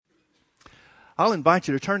I'll invite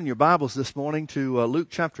you to turn in your Bibles this morning to Luke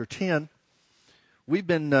chapter 10. We've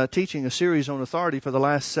been teaching a series on authority for the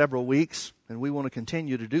last several weeks, and we want to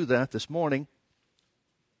continue to do that this morning.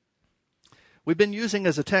 We've been using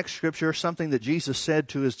as a text scripture something that Jesus said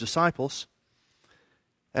to his disciples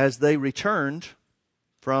as they returned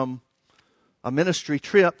from a ministry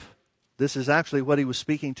trip. This is actually what he was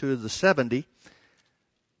speaking to the 70.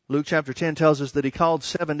 Luke chapter 10 tells us that he called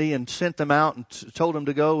 70 and sent them out and told them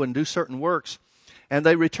to go and do certain works. And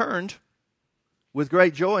they returned with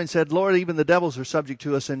great joy and said, "Lord, even the devils are subject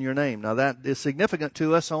to us in your name." Now that is significant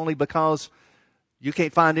to us only because you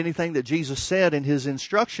can't find anything that Jesus said in his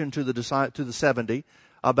instruction to the 70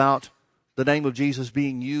 about the name of Jesus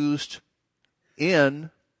being used in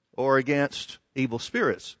or against evil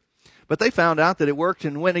spirits. But they found out that it worked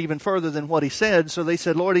and went even further than what he said. So they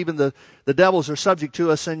said, "Lord, even the devils are subject to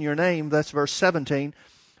us in your name." That's verse 17.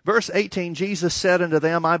 Verse 18, Jesus said unto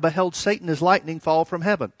them, "I beheld Satan as lightning fall from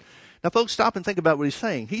heaven." Now, folks, stop and think about what he's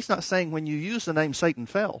saying. He's not saying when you use the name Satan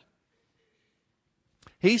fell.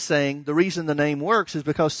 He's saying the reason the name works is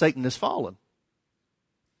because Satan has fallen.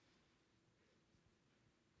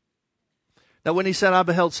 Now, when he said, "I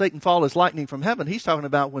beheld Satan fall as lightning from heaven," he's talking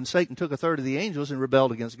about when Satan took a third of the angels and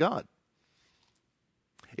rebelled against God.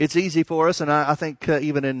 It's easy for us, and I think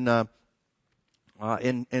even in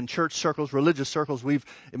church circles, religious circles, we've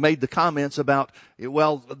made the comments about,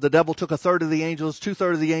 well, the devil took a third of the angels,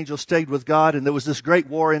 2/3 of the angels stayed with God, and there was this great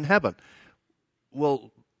war in heaven.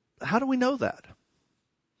 Well, how do we know that?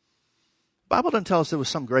 The Bible doesn't tell us there was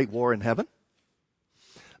some great war in heaven.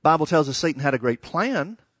 The Bible tells us Satan had a great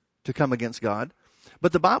plan to come against God.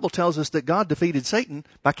 But the Bible tells us that God defeated Satan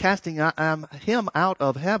by casting him out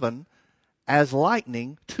of heaven as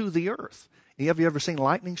lightning to the earth. Have you ever seen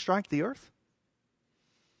lightning strike the earth?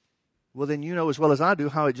 Well, then you know as well as I do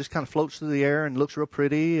how it just kind of floats through the air and looks real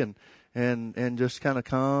pretty and just kind of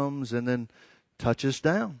comes and then touches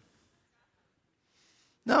down.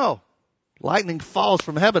 No. Lightning falls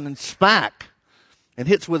from heaven and smack and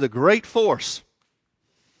hits with a great force.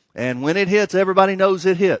 And when it hits, everybody knows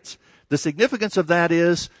it hits. The significance of that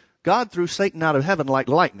is God threw Satan out of heaven like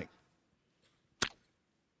lightning.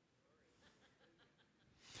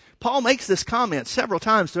 Paul makes this comment several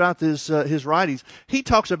times throughout his writings. He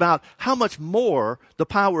talks about how much more the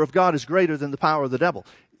power of God is greater than the power of the devil.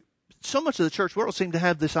 So much of the church world seems to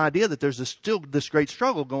have this idea that there's still this great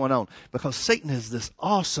struggle going on because Satan has this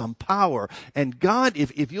awesome power. And God,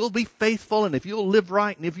 if you'll be faithful and if you'll live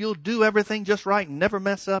right and if you'll do everything just right and never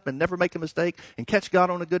mess up and never make a mistake and catch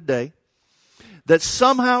God on a good day, that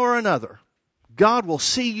somehow or another, God will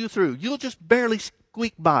see you through. You'll just barely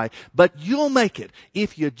squeak by, but you'll make it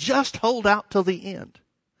if you just hold out till the end.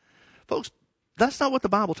 Folks, that's not what the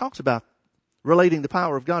Bible talks about relating the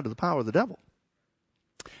power of God to the power of the devil.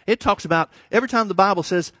 It talks about every time the Bible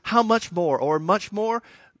says how much more or much more,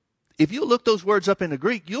 if you look those words up in the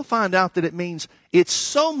Greek, you'll find out that it means it's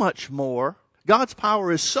so much more. God's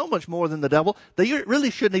power is so much more than the devil that it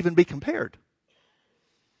really shouldn't even be compared.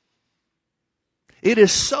 It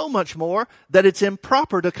is so much more that it's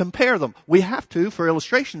improper to compare them. We have to, for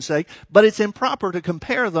illustration's sake, but it's improper to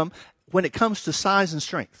compare them when it comes to size and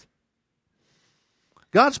strength.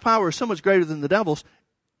 God's power is so much greater than the devil's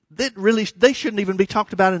that really they shouldn't even be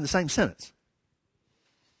talked about in the same sentence.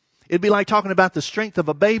 It'd be like talking about the strength of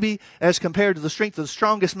a baby as compared to the strength of the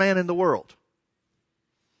strongest man in the world.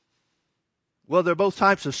 Well, they're both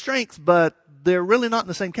types of strength, but they're really not in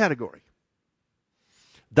the same category.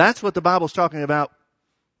 That's what the Bible's talking about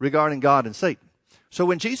regarding God and Satan. So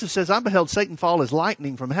when Jesus says, "I beheld Satan fall as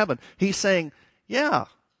lightning from heaven," he's saying, yeah,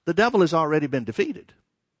 the devil has already been defeated.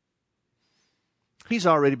 He's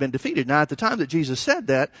already been defeated. Now, at the time that Jesus said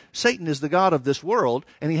that, Satan is the god of this world,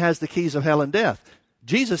 and he has the keys of hell and death.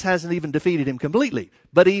 Jesus hasn't even defeated him completely.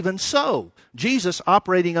 But even so, Jesus,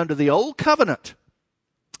 operating under the old covenant,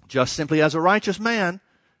 just simply as a righteous man,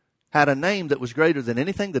 had a name that was greater than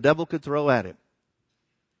anything the devil could throw at him.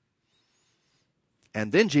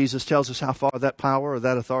 And then Jesus tells us how far that power or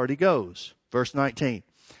that authority goes. Verse 19.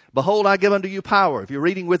 "Behold, I give unto you power." If you're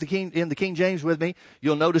reading in the King James with me,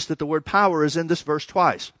 you'll notice that the word power is in this verse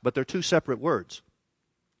twice, but they're two separate words.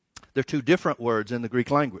 They're two different words in the Greek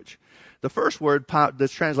language. The first word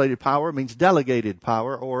that's translated power means delegated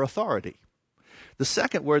power or authority. The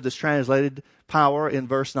second word that's translated power in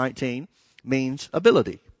verse 19 means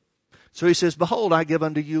ability. So he says, "Behold, I give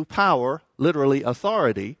unto you power," literally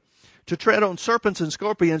authority, "to tread on serpents and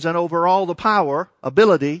scorpions and over all the power,"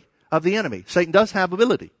 ability, "of the enemy." Satan does have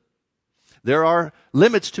ability. There are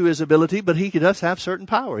limits to his ability, but he does have certain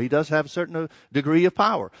power. He does have a certain degree of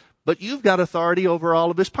power. But you've got authority over all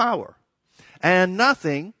of his power. And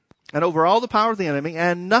nothing and over all the power of the enemy,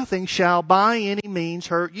 and nothing shall by any means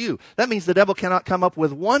hurt you. That means the devil cannot come up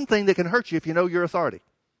with one thing that can hurt you if you know your authority.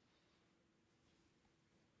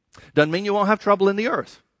 Doesn't mean you won't have trouble in the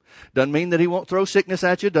earth. Doesn't mean that he won't throw sickness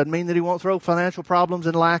at you. Doesn't mean that he won't throw financial problems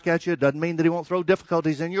and lack at you. Doesn't mean that he won't throw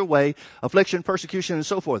difficulties in your way, affliction, persecution, and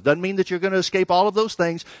so forth. Doesn't mean that you're going to escape all of those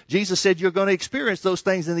things. Jesus said you're going to experience those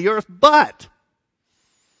things in the earth, but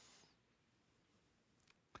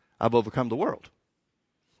I've overcome the world.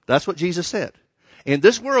 That's what Jesus said. In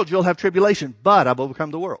this world you'll have tribulation, but I've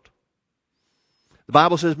overcome the world. The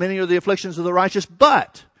Bible says many are the afflictions of the righteous,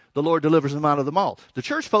 but the Lord delivers them out of them all. The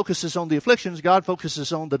church focuses on the afflictions. God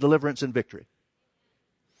focuses on the deliverance and victory.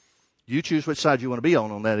 You choose which side you want to be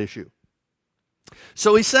on that issue.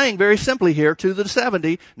 So he's saying very simply here to the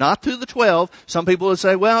 70, not to the 12. Some people would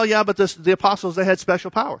say, well, yeah, but the apostles, they had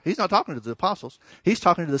special power. He's not talking to the apostles. He's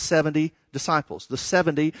talking to the 70 disciples, the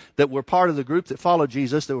 70 that were part of the group that followed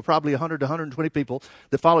Jesus. There were probably 100 to 120 people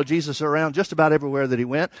that followed Jesus around just about everywhere that he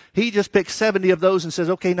went. He just picked 70 of those and says,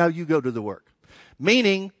 okay, now you go do the work.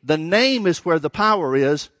 Meaning the name is where the power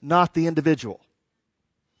is, not the individual.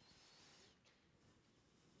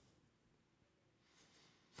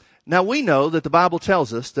 Now we know that the Bible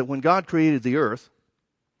tells us that when God created the earth,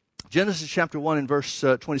 Genesis chapter 1 and verse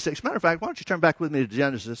 26. Matter of fact, why don't you turn back with me to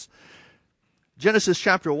Genesis. Genesis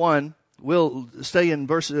chapter 1, we'll stay in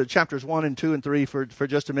chapters 1 and 2 and 3 for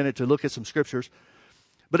just a minute to look at some scriptures.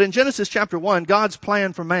 But in Genesis chapter 1, God's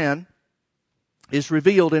plan for man is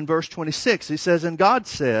revealed in verse 26. He says, and God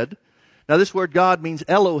said, now this word God means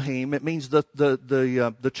Elohim. It means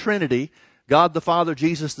the Trinity, God the Father,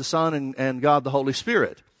 Jesus the Son, and God the Holy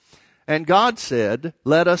Spirit. And God said,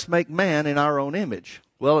 let us make man in our own image.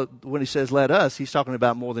 Well, when he says let us, he's talking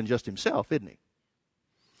about more than just himself, isn't he?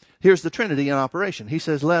 Here's the Trinity in operation. He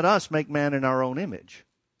says, let us make man in our own image.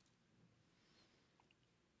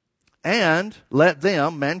 And let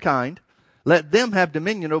them, mankind, let them have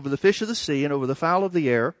dominion over the fish of the sea and over the fowl of the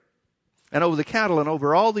air and over the cattle and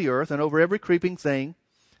over all the earth and over every creeping thing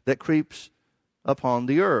that creeps upon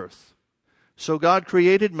the earth. So God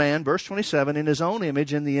created man, verse 27, in his own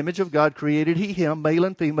image. In the image of God created he him, male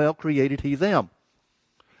and female created he them.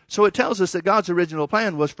 So it tells us that God's original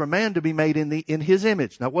plan was for man to be made in his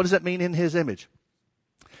image. Now what does that mean, in his image?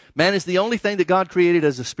 Man is the only thing that God created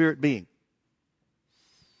as a spirit being.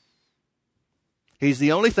 He's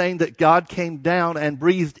the only thing that God came down and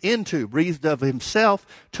breathed of himself,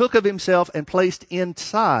 took of himself, and placed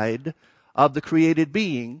inside of the created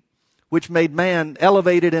being, which made man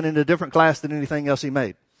elevated and in a different class than anything else he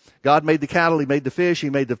made. God made the cattle, he made the fish, he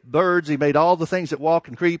made the birds, he made all the things that walk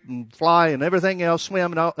and creep and fly and everything else,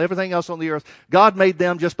 swim and everything else on the earth. God made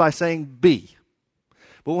them just by saying be.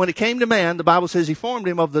 But when it came to man, the Bible says he formed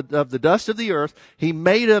him of the dust of the earth. He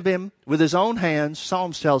made of him with his own hands,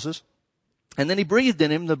 Psalms tells us. And then he breathed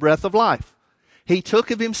in him the breath of life. He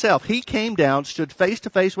took of himself. He came down, stood face to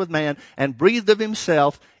face with man, and breathed of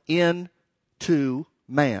himself into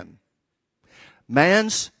man.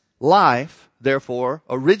 Man's life, therefore,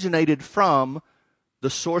 originated from the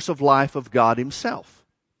source of life of God himself.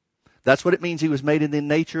 That's what it means he was made in the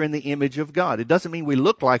nature and the image of God. It doesn't mean we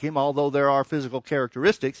look like him, although there are physical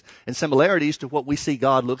characteristics and similarities to what we see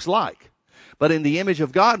God looks like. But in the image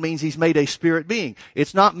of God means he's made a spirit being.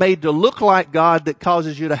 It's not made to look like God that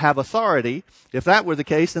causes you to have authority. If that were the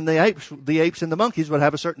case, then the apes and the monkeys would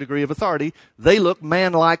have a certain degree of authority. They look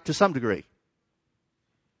man-like to some degree.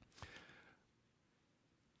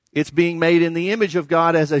 It's being made in the image of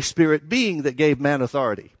God as a spirit being that gave man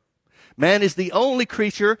authority. Man is the only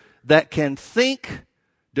creature that can think,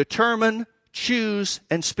 determine, choose,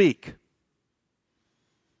 and speak,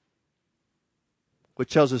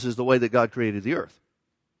 which tells us is the way that God created the earth.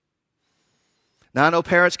 Now, I know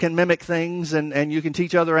parrots can mimic things, and you can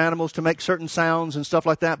teach other animals to make certain sounds and stuff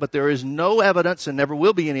like that, but there is no evidence, and never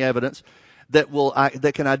will be any evidence,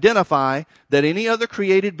 that can identify that any other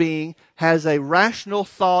created being has a rational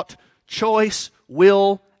thought, choice,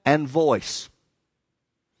 will, and voice.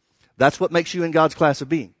 That's what makes you in God's class of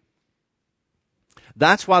being.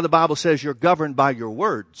 That's why the Bible says you're governed by your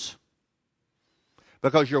words.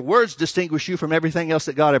 Because your words distinguish you from everything else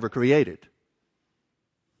that God ever created.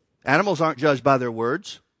 Animals aren't judged by their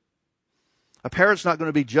words. A parrot's not going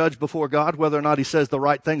to be judged before God whether or not he says the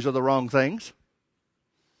right things or the wrong things.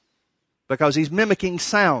 Because he's mimicking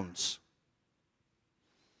sounds.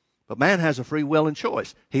 But man has a free will and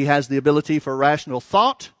choice. He has the ability for rational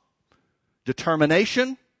thought,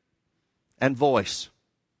 determination, and voice.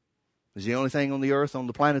 He's the only thing on the earth, on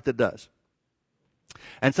the planet, that does.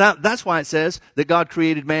 And so that's why it says that God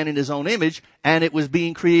created man in his own image, and it was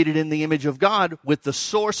being created in the image of God, with the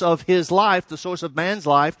source of his life, the source of man's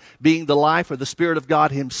life, being the life or the Spirit of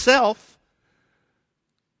God himself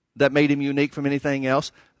that made him unique from anything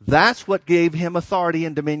else. That's what gave him authority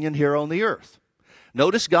and dominion here on the earth.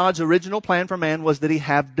 Notice God's original plan for man was that he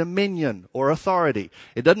have dominion or authority.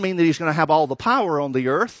 It doesn't mean that he's going to have all the power on the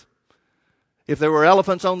earth. If there were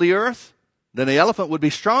elephants on the earth, then the elephant would be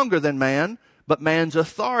stronger than man, but man's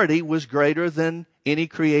authority was greater than any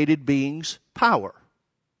created being's power,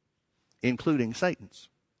 including Satan's.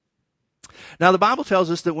 Now, the Bible tells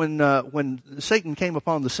us that when Satan came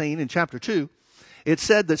upon the scene in chapter 2, it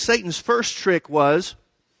said that Satan's first trick was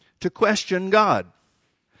to question God.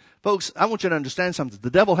 Folks, I want you to understand something.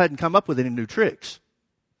 The devil hadn't come up with any new tricks.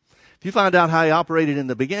 If you find out how he operated in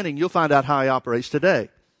the beginning, you'll find out how he operates today.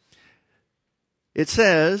 It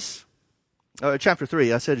says, chapter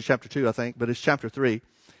 3, I said it's chapter 2, I think, but it's chapter 3.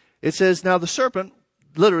 It says, now the serpent,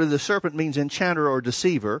 literally the serpent means enchanter or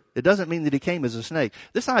deceiver. It doesn't mean that he came as a snake.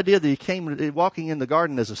 This idea that he came walking in the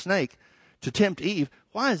garden as a snake to tempt Eve,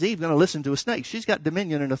 why is Eve going to listen to a snake? She's got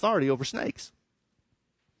dominion and authority over snakes.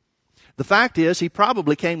 The fact is, he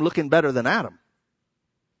probably came looking better than Adam.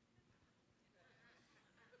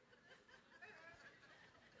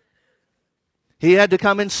 He had to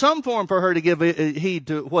come in some form for her to give heed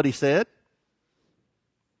to what he said.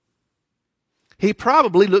 He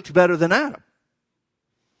probably looked better than Adam.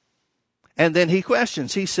 And then he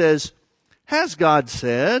questions. He says, has God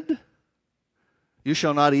said, you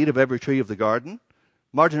shall not eat of every tree of the garden?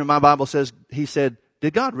 Margin of my Bible says, he said,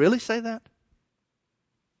 did God really say that?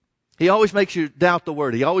 He always makes you doubt the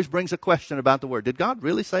word. He always brings a question about the word. Did God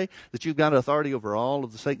really say that you've got authority over all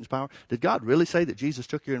of the Satan's power? Did God really say that Jesus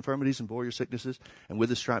took your infirmities and bore your sicknesses and with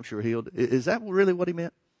his stripes you were healed? Is that really what he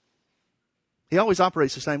meant? He always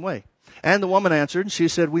operates the same way. And the woman answered, and she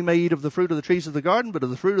said, we may eat of the fruit of the trees of the garden, but of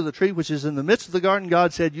the fruit of the tree which is in the midst of the garden,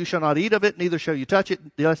 God said, you shall not eat of it, neither shall you touch it,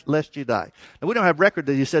 lest you die. Now, we don't have record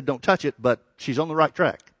that he said don't touch it, but she's on the right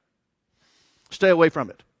track. Stay away from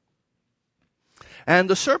it. And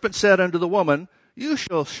the serpent said unto the woman, you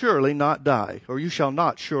shall surely not die, or you shall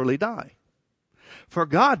not surely die. For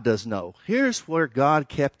God does know. Here's where God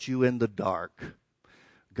kept you in the dark.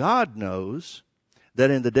 God knows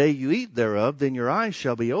that in the day you eat thereof, then your eyes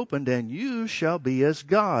shall be opened, and you shall be as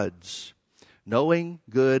gods, knowing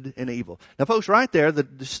good and evil. Now, folks, right there,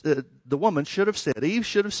 the woman should have said, Eve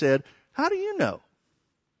should have said, how do you know?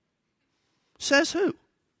 Says who?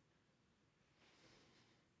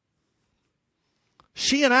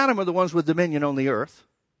 She and Adam are the ones with dominion on the earth.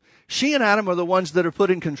 She and Adam are the ones that are put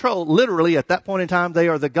in control. Literally, at that point in time, they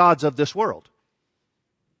are the gods of this world.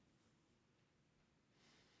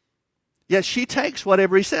 Yet she takes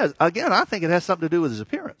whatever he says. Again, I think it has something to do with his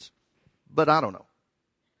appearance. But I don't know.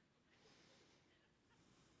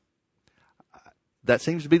 That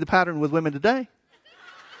seems to be the pattern with women today.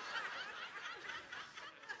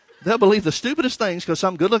 They'll believe the stupidest things because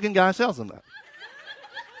some good-looking guy tells them that.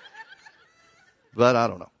 But I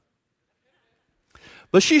don't know.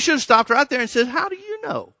 But she should have stopped right there and said, how do you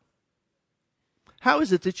know? How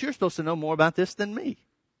is it that you're supposed to know more about this than me?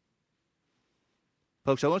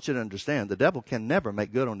 Folks, I want you to understand, the devil can never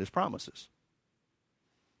make good on his promises.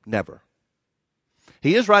 Never.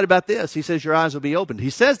 He is right about this. He says your eyes will be opened. He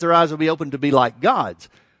says their eyes will be opened to be like God's.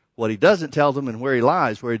 What he doesn't tell them, and where he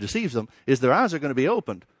lies, where he deceives them, is their eyes are going to be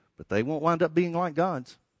opened, but they won't wind up being like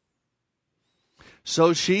God's.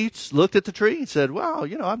 So she looked at the tree and said, wow,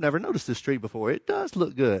 I've never noticed this tree before. It does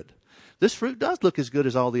look good. This fruit does look as good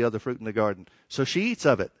as all the other fruit in the garden. So she eats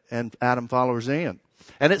of it, and Adam follows in.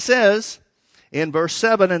 And it says in verse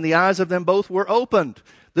 7, and the eyes of them both were opened.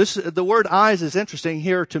 The word eyes is interesting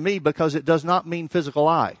here to me because it does not mean physical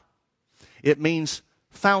eye. It means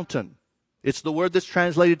fountain. It's the word that's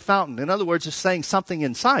translated fountain. In other words, it's saying something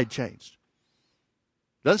inside changed.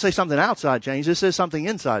 It doesn't say something outside changed. It says something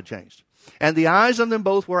inside changed. And the eyes of them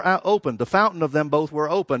both were opened. The fountain of them both were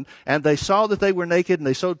opened. And they saw that they were naked, and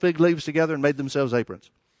they sewed fig leaves together and made themselves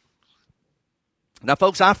aprons. Now,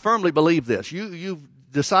 folks, I firmly believe this. You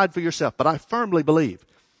decide for yourself, but I firmly believe,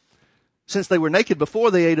 since they were naked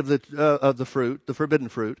before they ate of the fruit, the forbidden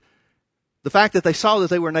fruit, the fact that they saw that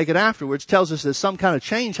they were naked afterwards tells us that some kind of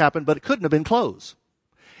change happened, but it couldn't have been clothes.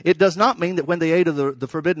 It does not mean that when they ate of the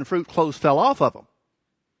forbidden fruit, clothes fell off of them.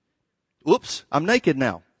 Oops, I'm naked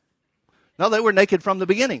now. No, they were naked from the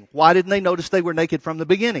beginning. Why didn't they notice they were naked from the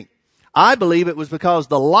beginning? I believe it was because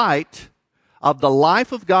the light of the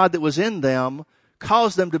life of God that was in them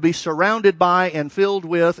caused them to be surrounded by and filled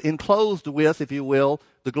with, enclosed with, if you will,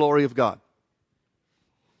 the glory of God.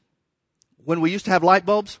 When we used to have light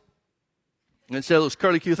bulbs, Instead of those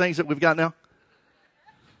curly-Q things that we've got now.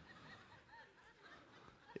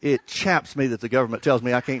 It chaps me that the government tells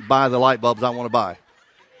me I can't buy the light bulbs I want to buy.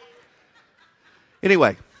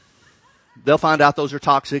 Anyway, they'll find out those are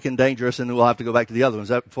toxic and dangerous, and we'll have to go back to the other ones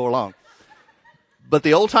before long. But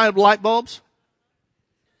the old-time light bulbs,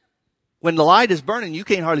 when the light is burning, you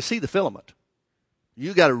can't hardly see the filament.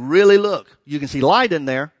 You got to really look. You can see light in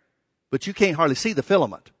there, but you can't hardly see the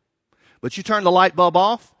filament. But you turn the light bulb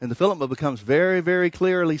off, and the filament becomes very, very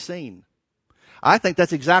clearly seen. I think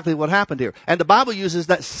that's exactly what happened here. And the Bible uses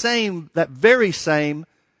that very same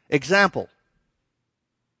example.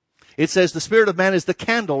 It says the spirit of man is the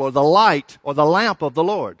candle or the light or the lamp of the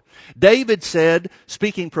Lord. David said,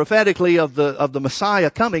 speaking prophetically of the Messiah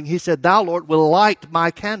coming, he said, "Thou, Lord, will light my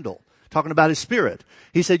candle." Talking about his spirit.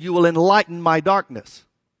 He said, "You will enlighten my darkness."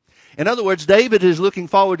 In other words, David is looking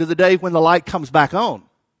forward to the day when the light comes back on.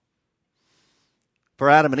 For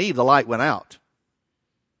Adam and Eve, the light went out.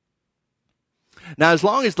 Now, as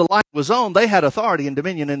long as the light was on, they had authority and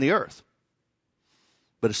dominion in the earth.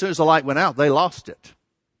 But as soon as the light went out, they lost it.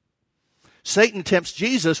 Satan tempts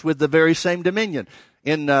Jesus with the very same dominion.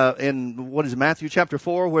 In what is it, Matthew chapter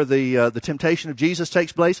 4, where the temptation of Jesus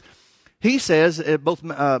takes place, he says,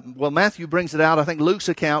 Matthew brings it out. I think Luke's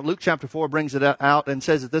account, Luke chapter 4 brings it out and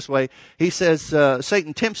says it this way. He says,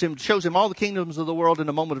 Satan tempts him, shows him all the kingdoms of the world in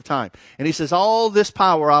a moment of time. And he says, "All this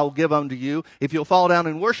power I will give unto you if you'll fall down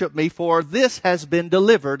and worship me, for this has been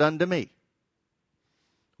delivered unto me."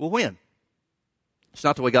 Well, when? It's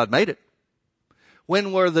not the way God made it.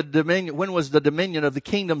 When was the dominion of the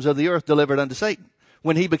kingdoms of the earth delivered unto Satan?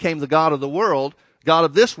 When he became the God of the world, God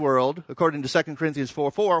of this world, according to 2 Corinthians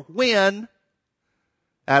 4:4, when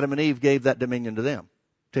Adam and Eve gave that dominion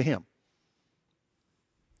to him.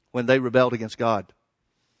 When they rebelled against God.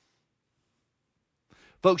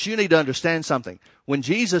 Folks, you need to understand something. When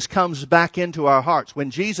Jesus comes back into our hearts,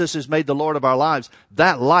 when Jesus is made the Lord of our lives,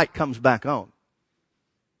 that light comes back on.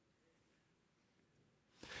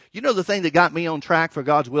 You know the thing that got me on track for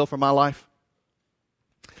God's will for my life?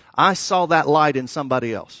 I saw that light in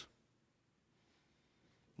somebody else.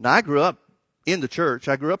 Now, I grew up in the church.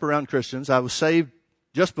 I grew up around Christians. I was saved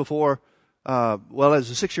just before, as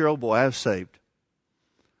a 6-year-old boy, I was saved.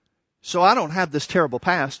 So I don't have this terrible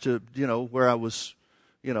past to, where I was,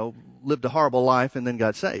 lived a horrible life and then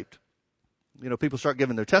got saved. People start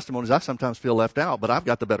giving their testimonies. I sometimes feel left out, but I've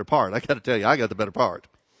got the better part. I got to tell you, I got the better part.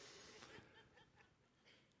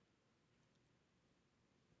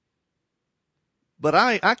 But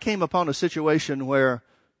I came upon a situation where,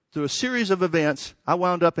 through a series of events, I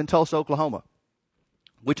wound up in Tulsa, Oklahoma.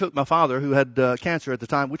 We took my father, who had cancer at the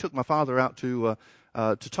time, we took my father out to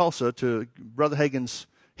Tulsa to Brother Hagin's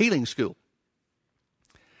healing school.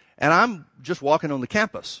 And I'm just walking on the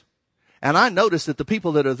campus. And I noticed that the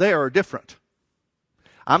people that are there are different.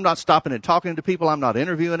 I'm not stopping and talking to people. I'm not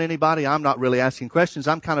interviewing anybody. I'm not really asking questions.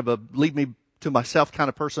 I'm kind of a leave me to myself kind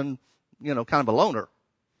of person, kind of a loner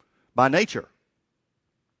by nature.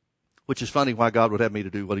 Which is funny why God would have me to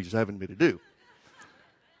do what he's having me to do.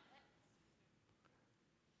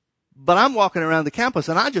 But I'm walking around the campus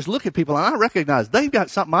and I just look at people and I recognize they've got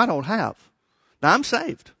something I don't have. Now, I'm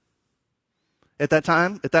saved. At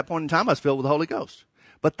that point in time, I was filled with the Holy Ghost.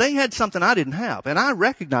 But they had something I didn't have, and I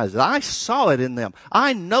recognized it. I saw it in them.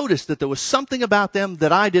 I noticed that there was something about them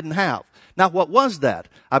that I didn't have. Now, what was that?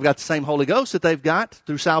 I've got the same Holy Ghost that they've got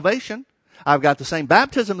through salvation. I've got the same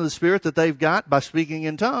baptism of the Spirit that they've got by speaking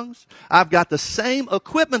in tongues. I've got the same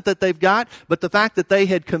equipment that they've got, but the fact that they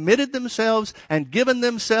had committed themselves and given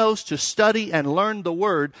themselves to study and learn the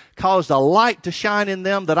Word caused a light to shine in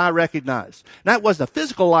them that I recognized. Now, it wasn't a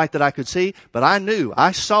physical light that I could see, but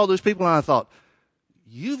I saw those people and I thought,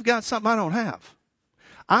 you've got something I don't have.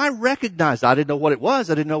 I recognized, I didn't know what it was,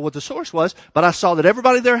 I didn't know what the source was, but I saw that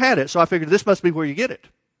everybody there had it, so I figured this must be where you get it.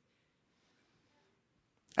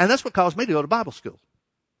 And that's what caused me to go to Bible school.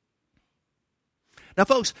 Now,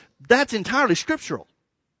 folks, that's entirely scriptural.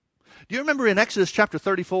 Do you remember in Exodus chapter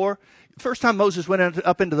 34, the first time Moses went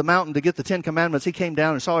up into the mountain to get the 10 Commandments, he came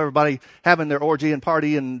down and saw everybody having their orgy and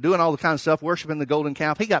party and doing all the kind of stuff, worshiping the golden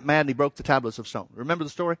calf. He got mad and he broke the tablets of stone. Remember the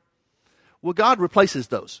story? Well, God replaces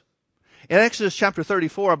those. In Exodus chapter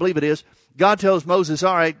 34, I believe it is, God tells Moses,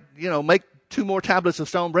 all right, make 2 more tablets of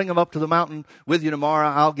stone, bring them up to the mountain with you tomorrow.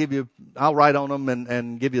 I'll write on them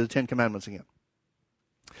and give you the 10 Commandments again.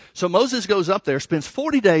 So Moses goes up there, spends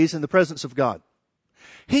 40 days in the presence of God.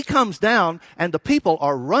 He comes down and the people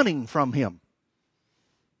are running from him.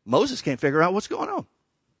 Moses can't figure out what's going on.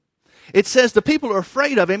 It says the people are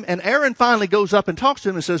afraid of him, and Aaron finally goes up and talks to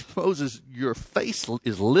him and says, Moses, your face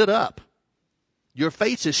is lit up. Your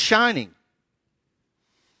face is shining.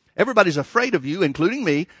 Everybody's afraid of you, including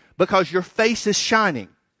me, because your face is shining.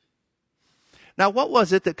 Now, what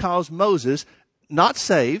was it that caused Moses, not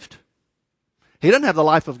saved? He doesn't have the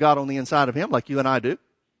life of God on the inside of him like you and I do.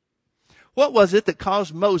 What was it that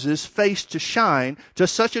caused Moses' face to shine to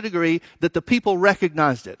such a degree that the people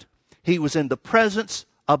recognized it? He was in the presence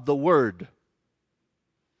of the Word.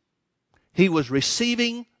 He was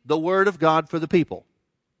receiving the Word of God for the people.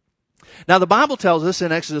 Now, the Bible tells us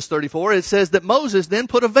in Exodus 34, it says that Moses then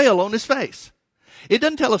put a veil on his face. It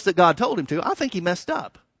doesn't tell us that God told him to. I think he messed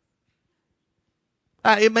up.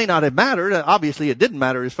 It may not have mattered. Obviously, it didn't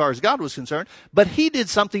matter as far as God was concerned. But he did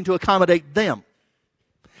something to accommodate them.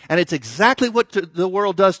 And it's exactly what the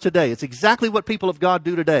world does today. It's exactly what people of God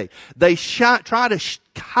do today. They try to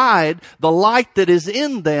hide the light that is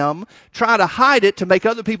in them, try to hide it to make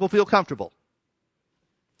other people feel comfortable.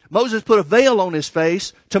 Moses put a veil on his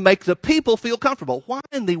face to make the people feel comfortable. Why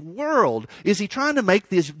in the world is he trying to make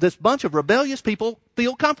this bunch of rebellious people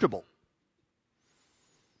feel comfortable?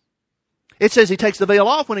 It says he takes the veil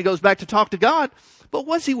off when he goes back to talk to God. But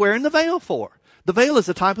what's he wearing the veil for? The veil is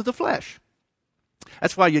a type of the flesh.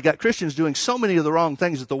 That's why you got Christians doing so many of the wrong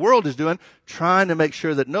things that the world is doing, trying to make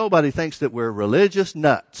sure that nobody thinks that we're religious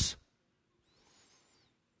nuts.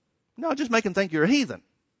 No, just make them think you're a heathen.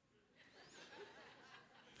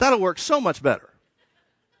 That'll work so much better.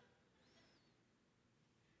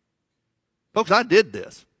 Folks, I did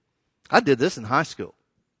this. I did this in high school.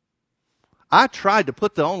 I tried to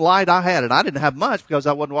put the own light I had, and I didn't have much because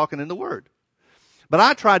I wasn't walking in the Word. But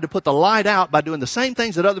I tried to put the light out by doing the same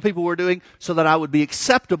things that other people were doing so that I would be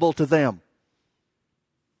acceptable to them.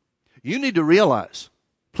 You need to realize,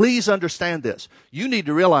 please understand this. You need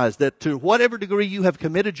to realize that to whatever degree you have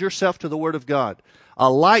committed yourself to the Word of God, a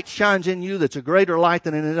light shines in you that's a greater light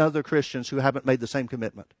than in other Christians who haven't made the same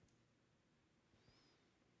commitment.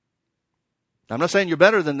 I'm not saying you're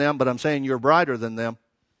better than them, but I'm saying you're brighter than them.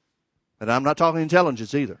 And I'm not talking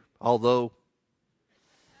intelligence either, although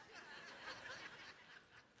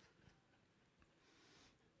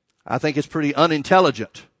I think it's pretty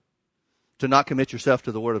unintelligent to not commit yourself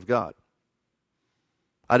to the Word of God.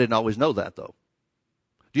 I didn't always know that, though.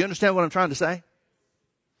 Do you understand what I'm trying to say?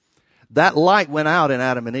 That light went out in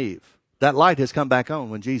Adam and Eve. That light has come back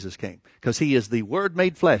on when Jesus came, because He is the Word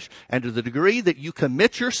made flesh. And to the degree that you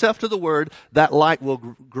commit yourself to the Word, that light will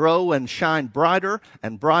grow and shine brighter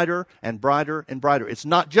and brighter and brighter and brighter. It's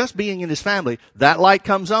not just being in His family. That light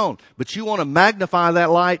comes on. But you want to magnify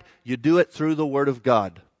that light, you do it through the Word of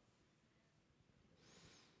God.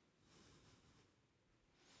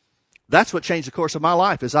 That's what changed the course of my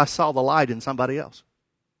life, is I saw the light in somebody else.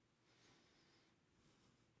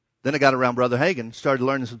 Then I got around Brother Hagin, started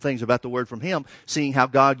learning some things about the Word from him, seeing how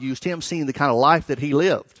God used him, seeing the kind of life that he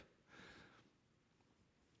lived.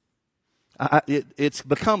 It's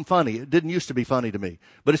become funny. It didn't used to be funny to me,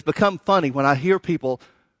 but it's become funny when I hear people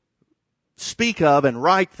speak of and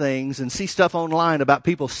write things and see stuff online about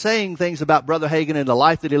people saying things about Brother Hagin and the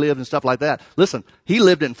life that he lived and stuff like that. Listen, he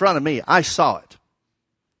lived in front of me. I saw it.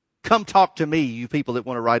 Come talk to me, you people that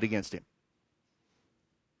want to write against him.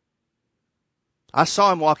 I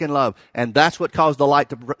saw him walk in love, and that's what caused the light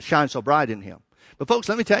to shine so bright in him. But folks,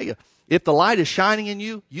 let me tell you, if the light is shining in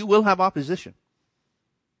you, you will have opposition.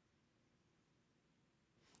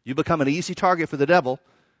 You become an easy target for the devil.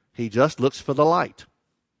 He just looks for the light.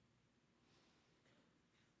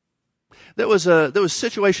 There was a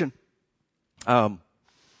situation,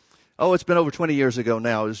 it's been over 20 years ago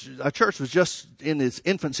now. Our church was just in its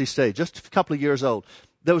infancy stage, just a couple of years old.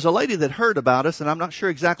 There was a lady that heard about us, and I'm not sure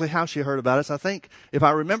exactly how she heard about us. I think, if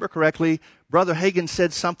I remember correctly, Brother Hagin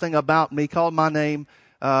said something about me, called my name,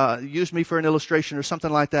 used me for an illustration or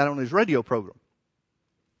something like that on his radio program.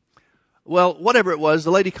 Well, whatever it was,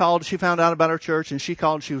 the lady called, she found out about our church, and she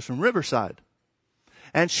called, she was from Riverside.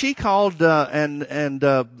 And she called, and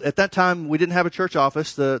at that time, we didn't have a church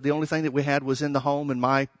office. The only thing that we had was in the home, and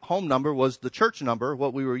my home number was the church number,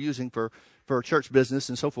 what we were using for church business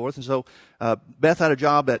and so forth. And so Beth had a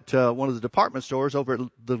job at one of the department stores over at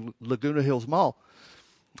the Laguna Hills Mall.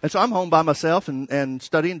 And so I'm home by myself and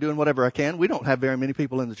studying, doing whatever I can. We don't have very many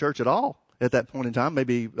people in the church at all at that point in time.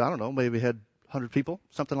 Maybe, I don't know, maybe we had 100 people,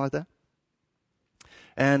 something like that.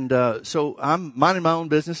 And so I'm minding my own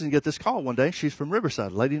business and get this call one day. She's from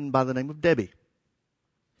Riverside, a lady by the name of Debbie.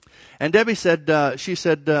 And Debbie said,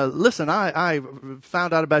 listen, I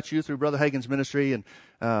found out about you through Brother Hagin's ministry and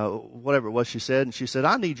whatever it was she said. And she said,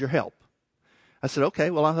 I need your help. I said, okay,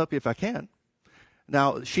 well, I'll help you if I can.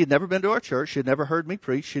 Now, she had never been to our church. She had never heard me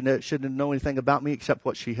preach. She didn't know anything about me except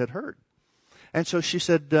what she had heard. And so she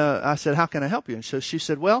said, I said, how can I help you? And so she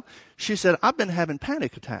said, I've been having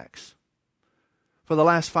panic attacks for the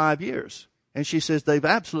last 5 years. And she says, they've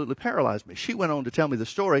absolutely paralyzed me. She went on to tell me the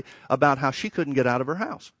story about how she couldn't get out of her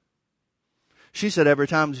house. She said every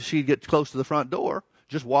time she'd get close to the front door,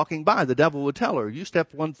 just walking by, the devil would tell her, you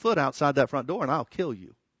step 1 foot outside that front door and I'll kill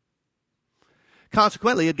you.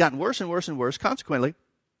 Consequently, it had gotten worse and worse and worse. Consequently,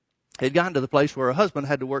 it had gotten to the place where her husband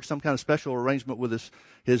had to work some kind of special arrangement with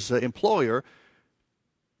his employer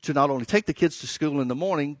to not only take the kids to school in the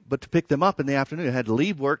morning, but to pick them up in the afternoon. He had to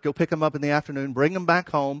leave work, go pick them up in the afternoon, bring them back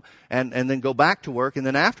home, and then go back to work. And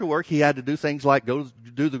then after work, he had to do things like go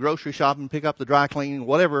do the grocery shopping, pick up the dry cleaning,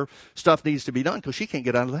 whatever stuff needs to be done, because she can't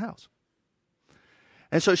get out of the house.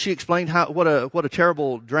 And so she explained what a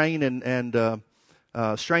terrible drain and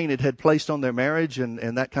strain it had placed on their marriage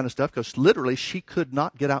and that kind of stuff, because literally she could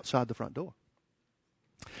not get outside the front door.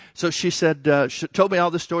 So she said, she told me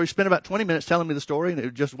all this story, spent about 20 minutes telling me the story, and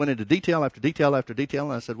it just went into detail after detail after detail.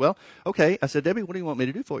 And I said, well, okay. I said, Debbie, what do you want me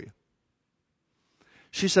to do for you?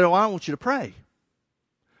 She said, I want you to pray.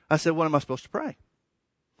 I said, what am I supposed to pray?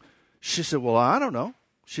 She said, well, I don't know.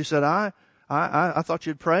 She said, I thought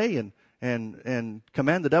you'd pray and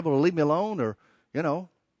command the devil to leave me alone, or,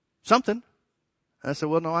 something. I said,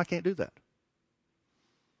 well, no, I can't do that.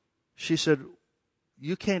 She said,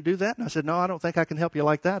 you can't do that? And I said, no, I don't think I can help you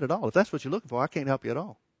like that at all. If that's what you're looking for, I can't help you at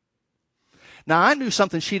all. Now, I knew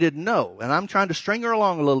something she didn't know, and I'm trying to string her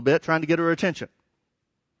along a little bit, trying to get her attention.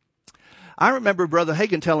 I remember Brother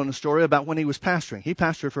Hagin telling a story about when he was pastoring. He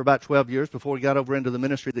pastored for about 12 years before he got over into the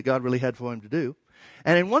ministry that God really had for him to do.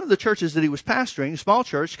 And in one of the churches that he was pastoring, a small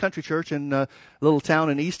church, country church in a little town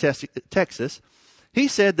in East Texas, he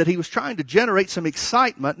said that he was trying to generate some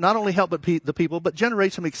excitement, not only help the people, but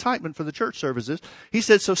generate some excitement for the church services. He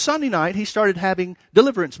said, so Sunday night, he started having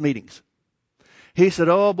deliverance meetings. He said,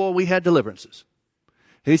 oh boy, we had deliverances.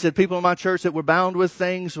 He said, people in my church that were bound with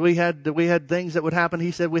things, we had things that would happen.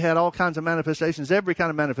 He said, we had all kinds of manifestations, every kind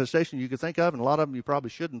of manifestation you could think of, and a lot of them you probably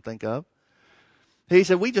shouldn't think of. He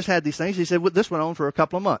said, we just had these things. He said, well, this went on for a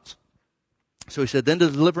couple of months. So he said, then the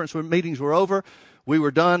deliverance meetings were over. We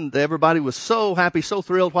were done. Everybody was so happy, so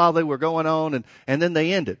thrilled while they were going on, and then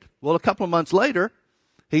they ended. Well, a couple of months later,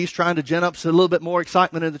 he's trying to gin up a little bit more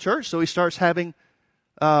excitement in the church, so he starts having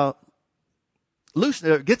get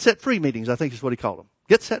set free meetings, I think is what he called them.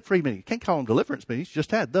 Get set free meetings. Can't call them deliverance meetings,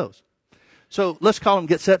 just had those. So let's call them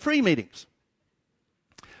get set free meetings.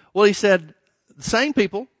 Well, he said, the same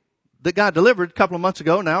people that got delivered a couple of months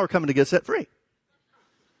ago now are coming to get set free.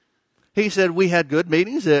 He said, we had good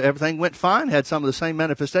meetings. Everything went fine. Had some of the same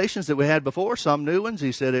manifestations that we had before, some new ones.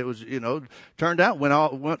 He said it was, turned out,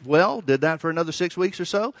 went well, did that for another 6 weeks or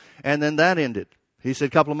so, and then that ended. He said,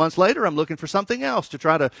 a couple of months later, I'm looking for something else to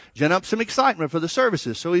try to gin up some excitement for the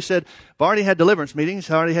services. So he said, I've already had deliverance meetings,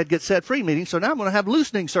 I already had get set free meetings, so now I'm going to have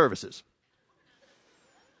loosening services.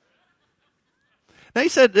 Now he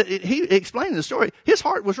said, he explained the story. His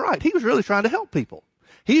heart was right. He was really trying to help people.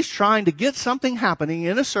 He's trying to get something happening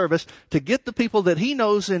in a service to get the people that he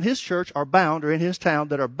knows in his church are bound, or in his town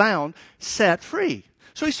that are bound, set free.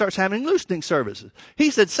 So he starts having loosening services.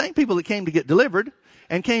 He said, same people that came to get delivered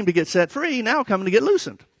and came to get set free now coming to get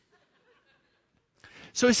loosened.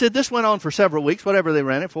 So he said this went on for several weeks, whatever they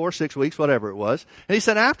ran it for, 6 weeks, whatever it was. And he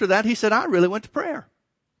said after that, he said, I really went to prayer.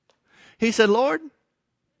 He said, Lord,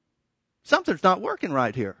 something's not working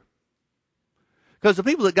right here. Because the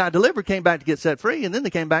people that got delivered came back to get set free, and then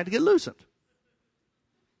they came back to get loosened.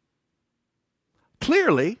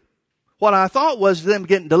 Clearly, what I thought was them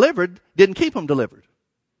getting delivered didn't keep them delivered.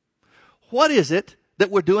 What is it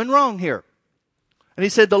that we're doing wrong here? And he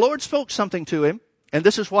said the Lord spoke something to him, and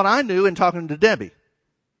this is what I knew in talking to Debbie.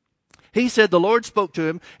 He said the Lord spoke to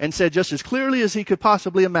him and said just as clearly as he could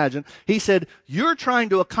possibly imagine, he said, you're trying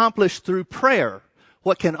to accomplish through prayer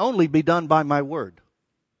what can only be done by my word.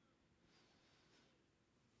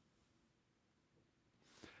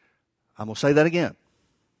 I'm going to say that again.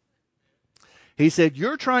 He said,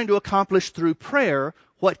 you're trying to accomplish through prayer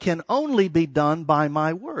what can only be done by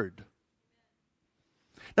my word.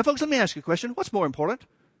 Now, folks, let me ask you a question. What's more important,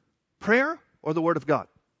 prayer or the word of God?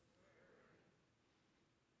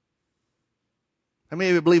 How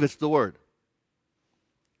many of you believe it's the word?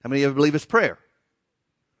 How many of you believe it's prayer?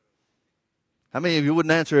 How many of you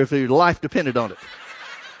wouldn't answer if your life depended on it?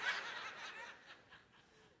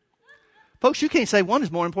 Folks, you can't say one is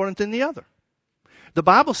more important than the other. The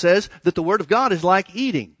Bible says that the word of God is like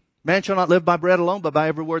eating. Man shall not live by bread alone, but by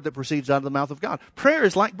every word that proceeds out of the mouth of God. Prayer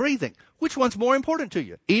is like breathing. Which one's more important to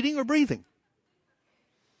you, eating or breathing?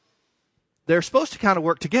 They're supposed to kind of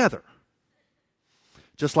work together.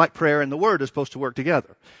 Just like prayer and the word are supposed to work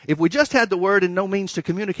together. If we just had the word and no means to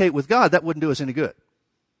communicate with God, that wouldn't do us any good.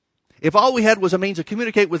 If all we had was a means to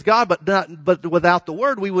communicate with God, but without the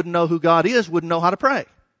Word, we wouldn't know who God is, wouldn't know how to pray.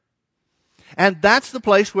 And that's the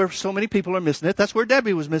place where so many people are missing it. That's where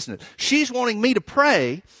Debbie was missing it. She's wanting me to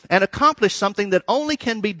pray and accomplish something that only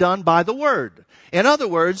can be done by the Word. In other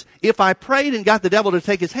words, if I prayed and got the devil to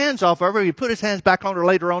take his hands off of her, he'd put his hands back on her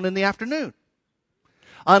later on in the afternoon.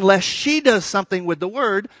 Unless she does something with the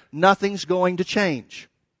Word, nothing's going to change.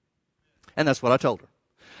 And that's what I told her.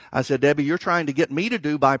 I said, Debbie, you're trying to get me to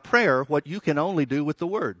do by prayer what you can only do with the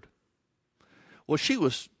Word. Well, she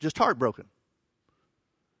was just heartbroken,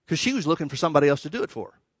 because she was looking for somebody else to do it for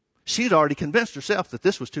her. She'd already convinced herself that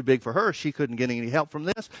this was too big for her. She couldn't get any help from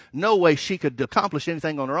this. No way she could accomplish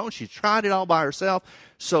anything on her own. She tried it all by herself.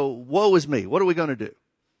 So woe is me. What are we going to do?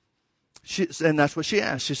 And that's what she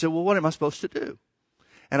asked. She said, well, what am I supposed to do?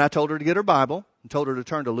 And I told her to get her Bible and told her to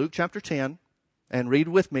turn to Luke chapter 10 and read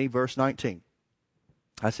with me verse 19.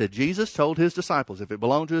 I said, Jesus told his disciples, if it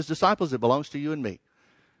belonged to his disciples, it belongs to you and me.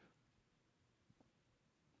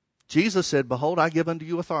 Jesus said, behold, I give unto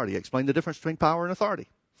you authority. Explain the difference between power and authority.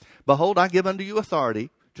 Behold, I give unto you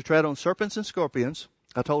authority to tread on serpents and scorpions.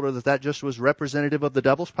 I told her that just was representative of the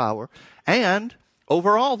devil's power and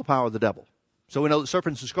over all the power of the devil. So we know that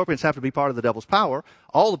serpents and scorpions have to be part of the devil's power.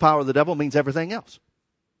 All the power of the devil means everything else.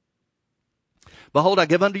 Behold, I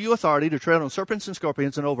give unto you authority to tread on serpents and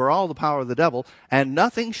scorpions and over all the power of the devil, and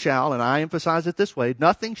nothing shall, and I emphasize it this way,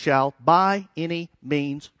 nothing shall by any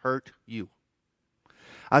means hurt you.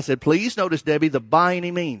 I said, please notice, Debbie, the by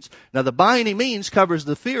any means. Now, the by any means covers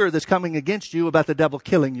the fear that's coming against you about the devil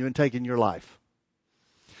killing you and taking your life.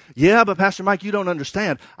 Yeah, but Pastor Mike, you don't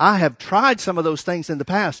understand. I have tried some of those things in the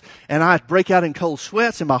past, and I break out in cold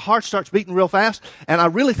sweats, and my heart starts beating real fast, and I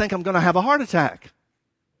really think I'm going to have a heart attack.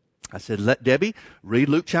 I said, let Debbie read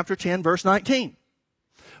Luke chapter 10, verse 19.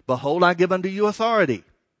 Behold, I give unto you authority.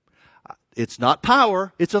 It's not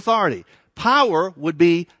power, it's authority. Power would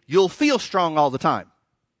be you'll feel strong all the time.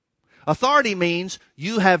 Authority means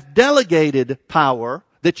you have delegated power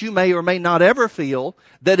that you may or may not ever feel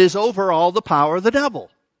that is over all the power of the devil.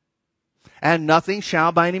 And nothing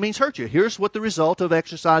shall by any means hurt you. Here's what the result of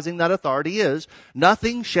exercising that authority is.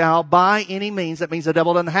 Nothing shall by any means, that means the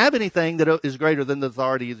devil doesn't have anything that is greater than the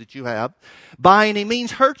authority that you have, by any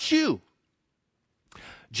means hurt you.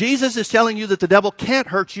 Jesus is telling you that the devil can't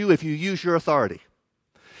hurt you if you use your authority.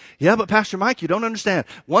 Yeah, but Pastor Mike, you don't understand.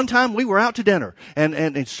 One time we were out to dinner, and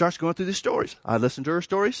it starts going through these stories. I listened to her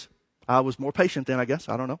stories. I was more patient then, I guess.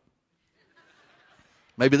 I don't know.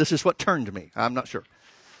 Maybe this is what turned me. I'm not sure.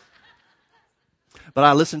 But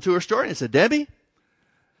I listened to her story and said, Debbie,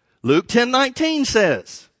 Luke 10:19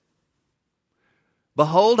 says,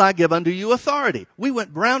 behold, I give unto you authority. We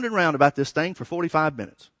went round and round about this thing for 45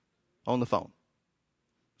 minutes on the phone.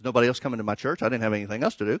 There's nobody else coming to my church. I didn't have anything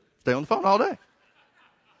else to do. Stay on the phone all day.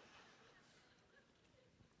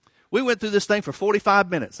 We went through this thing for 45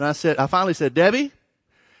 minutes. And I finally said, Debbie,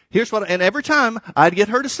 here's what, and every time I'd get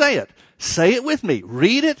her to say it. Say it with me.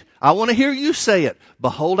 Read it. I want to hear you say it.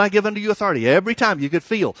 Behold, I give unto you authority. Every time you could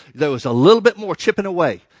feel there was a little bit more chipping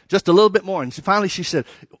away. Just a little bit more. And finally she said,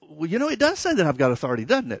 well, you know, it does say that I've got authority,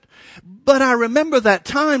 doesn't it? But I remember that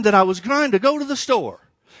time that I was trying to go to the store.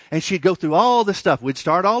 And she'd go through all this stuff. We'd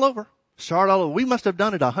start all over. We must have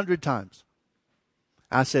done it 100 times.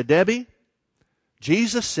 I said, Debbie,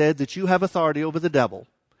 Jesus said that you have authority over the devil.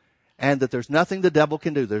 And that there's nothing the devil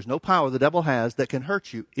can do. There's no power the devil has that can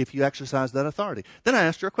hurt you if you exercise that authority. Then I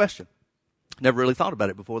asked her a question. Never really thought about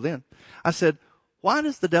it before then. I said, why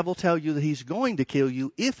does the devil tell you that he's going to kill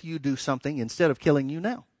you if you do something instead of killing you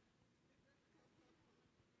now?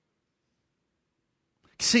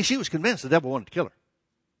 See, she was convinced the devil wanted to kill her.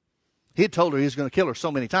 He had told her he was going to kill her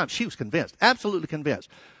so many times. She was convinced, absolutely convinced.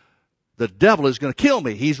 The devil is going to kill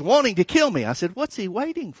me. He's wanting to kill me. I said, what's he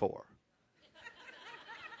waiting for?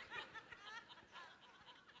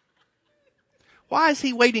 Why is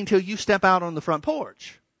he waiting till you step out on the front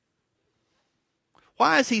porch?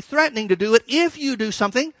 Why is he threatening to do it if you do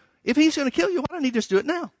something? If he's going to kill you, why don't he just do it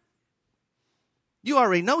now? You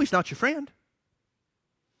already know he's not your friend.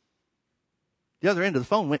 The other end of the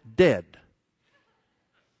phone went dead.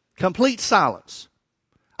 Complete silence.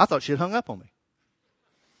 I thought she had hung up on me.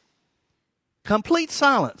 Complete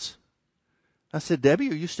silence. I said,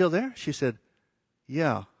 Debbie, are you still there? She said,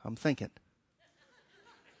 yeah, I'm thinking.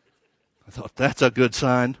 I thought, that's a good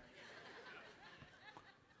sign.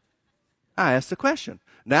 I asked the question.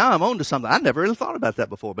 Now I'm on to something. I never really thought about that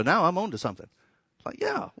before, but now I'm on to something. It's like,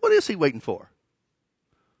 yeah, what is he waiting for?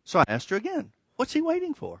 So I asked her again, what's he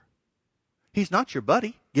waiting for? He's not your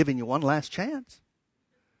buddy, giving you one last chance.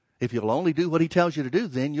 If you'll only do what he tells you to do,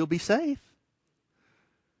 then you'll be safe.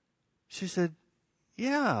 She said,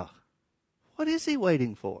 yeah, What is he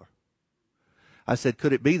waiting for? I said,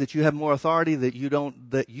 could it be that you have more authority that you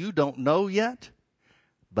don't know yet,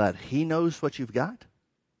 but he knows what you've got?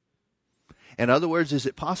 In other words, is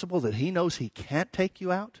it possible that he knows he can't take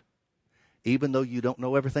you out, even though you don't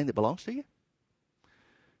know everything that belongs to you?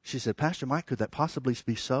 She said, Pastor Mike, could that possibly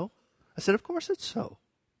be so? I said, of course it's so.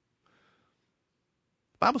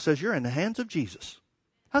 The Bible says you're in the hands of Jesus.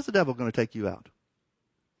 How's the devil going to take you out?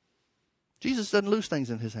 Jesus doesn't lose things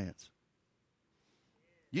in his hands.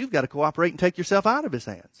 You've got to cooperate and take yourself out of his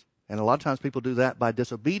hands. And a lot of times people do that by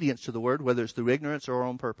disobedience to the word, whether it's through ignorance or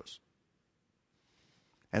on purpose.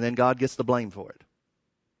 And then God gets the blame for it.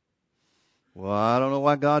 Well, I don't know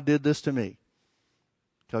why God did this to me.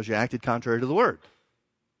 Because you acted contrary to the word.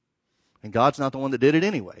 And God's not the one that did it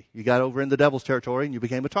anyway. You got over in the devil's territory and you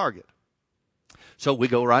became a target. So we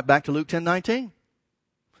go right back to Luke 10:19.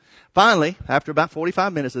 Finally, after about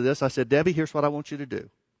 45 minutes of this, I said, Debbie, here's what I want you to do.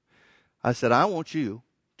 I said, I want you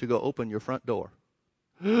to go open your front door.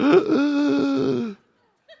 Oh,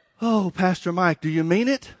 Pastor Mike, do you mean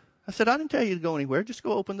it? I said, I didn't tell you to go anywhere. Just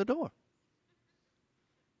go open the door.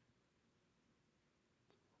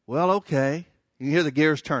 Well, okay. You can hear the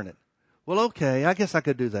gears turning. Well, okay, I guess I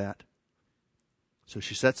could do that. So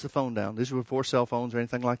she sets the phone down. These were before cell phones or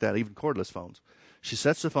anything like that, even cordless phones. She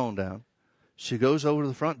sets the phone down. She goes over to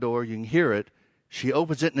the front door. You can hear it. She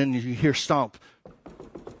opens it, and then you hear stomp.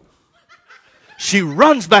 She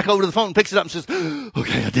runs back over to the phone and picks it up and says,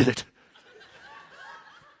 okay, I did it.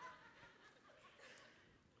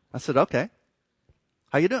 I said, okay.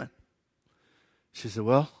 How you doing? She said,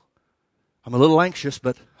 well, I'm a little anxious,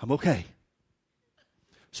 but I'm okay.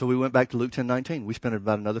 So we went back to Luke 10:19. We spent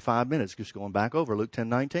about another 5 minutes just going back over Luke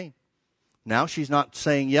 10:19. Now she's not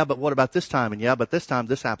saying, yeah, but what about this time? And yeah, but this time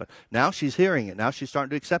this happened. Now she's hearing it. Now she's starting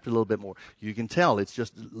to accept it a little bit more. You can tell it's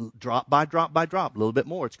just drop by drop by drop. A little bit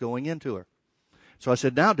more. It's going into her. So I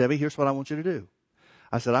said, now, Debbie, here's what I want you to do.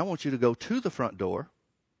 I said, I want you to go to the front door.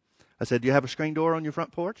 I said, do you have a screen door on your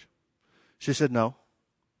front porch? She said, no.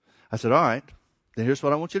 I said, all right. Then here's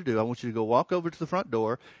what I want you to do. I want you to go walk over to the front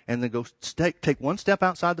door and then go take one step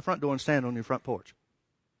outside the front door and stand on your front porch.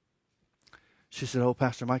 She said, oh,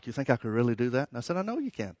 Pastor Mike, you think I could really do that? And I said, I know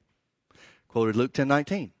you can. Quoted Luke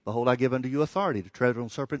 10:19. Behold, I give unto you authority to tread on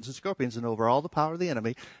serpents and scorpions and over all the power of the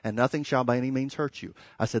enemy, and nothing shall by any means hurt you.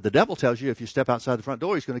 I said, the devil tells you if you step outside the front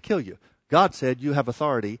door, he's going to kill you. God said you have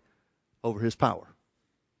authority over his power.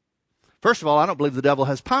 First of all, I don't believe the devil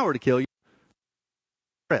has power to kill you.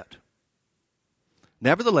 Threat.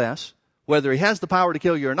 Nevertheless, whether he has the power to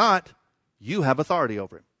kill you or not, you have authority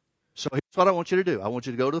over him. So here's what I want you to do. I want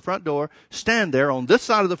you to go to the front door, stand there on this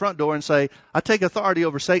side of the front door and say, I take authority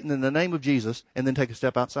over Satan in the name of Jesus, and then take a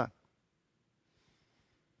step outside.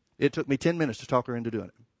 It took me 10 minutes to talk her into doing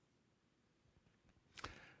it.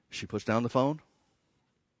 She puts down the phone,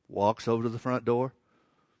 walks over to the front door.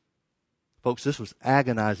 Folks, this was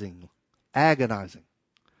agonizing. Agonizing.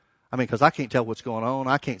 I mean, because I can't tell what's going on.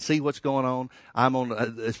 I can't see what's going on.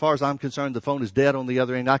 As far as I'm concerned, the phone is dead on the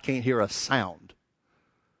other end. I can't hear a sound.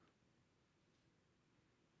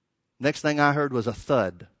 Next thing I heard was a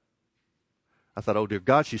thud. I thought, oh, dear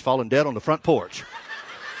God, she's fallen dead on the front porch.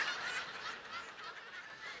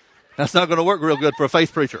 That's not going to work real good for a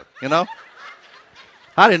faith preacher, you know?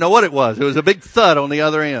 I didn't know what it was. It was a big thud on the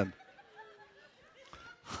other end.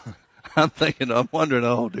 I'm wondering,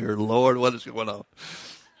 oh, dear Lord, what is going on?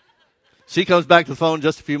 She comes back to the phone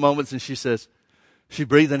just a few moments and she says, she's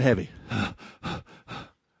breathing heavy. I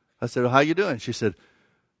said, well, how you doing? She said,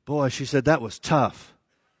 boy, she said, that was tough.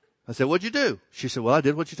 I said, what'd you do? She said, well, I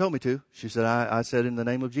did what you told me to. She said, I said, in the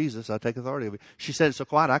name of Jesus, I take authority over you. She said it so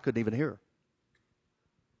quiet I couldn't even hear her.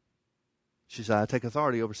 She said, I take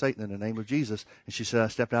authority over Satan in the name of Jesus. And she said, I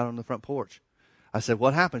stepped out on the front porch. I said,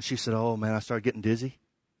 what happened? She said, oh, man, I started getting dizzy.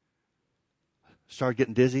 Thought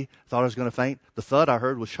I was going to faint. The thud I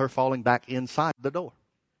heard was her falling back inside the door.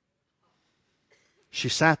 She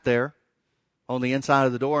sat there on the inside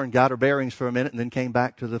of the door and got her bearings for a minute and then came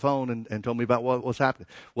back to the phone and told me about what was happening.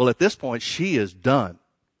 Well, at this point, she is done.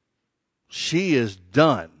 She is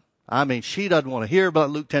done. I mean, she doesn't want to hear about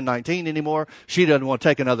Luke 10:19 anymore. She doesn't want to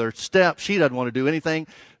take another step. She doesn't want to do anything.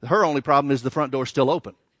 Her only problem is the front door still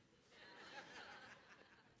open.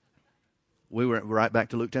 We went right back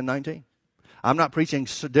to Luke 10:19. I'm not preaching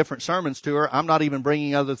different sermons to her. I'm not even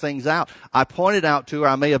bringing other things out. I pointed out to her,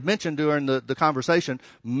 I may have mentioned during the conversation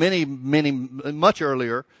much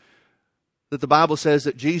earlier, that the Bible says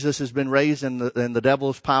that Jesus has been raised and the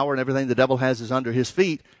devil's power and everything the devil has is under his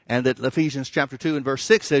feet, and that Ephesians chapter 2 and verse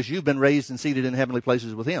 6 says you've been raised and seated in heavenly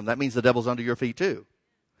places with him. That means the devil's under your feet too.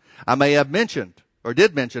 I may have mentioned or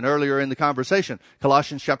did mention earlier in the conversation,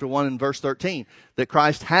 Colossians chapter 1 and verse 13, that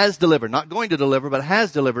Christ has delivered, not going to deliver, but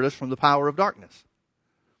has delivered us from the power of darkness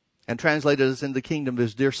and translated us into the kingdom of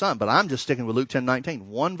his dear Son. But I'm just sticking with Luke 10:19,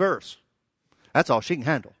 one verse. That's all she can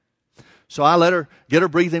handle. So I let her get her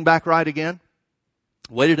breathing back right again,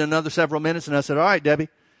 waited another several minutes, and I said, all right, Debbie,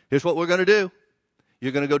 here's what we're going to do.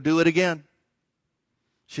 You're going to go do it again.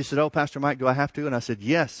 She said, oh, Pastor Mike, do I have to? And I said,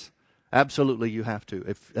 yes, absolutely you have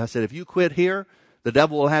to. I said, if you quit here, the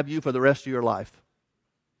devil will have you for the rest of your life.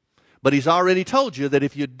 But he's already told you that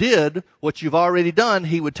if you did what you've already done,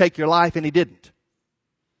 he would take your life, and he didn't.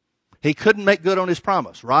 He couldn't make good on his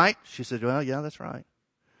promise, right? She said, well, yeah, that's right.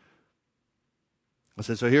 I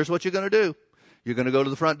said, so here's what you're going to do. You're going to go to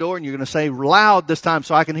the front door, and you're going to say loud this time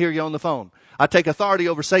so I can hear you on the phone. I take authority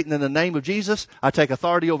over Satan in the name of Jesus. I take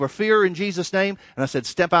authority over fear in Jesus' name. And I said,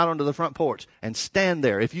 step out onto the front porch and stand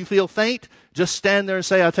there. If you feel faint, just stand there and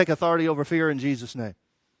say, I take authority over fear in Jesus' name.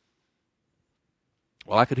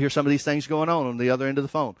 Well, I could hear some of these things going on the other end of the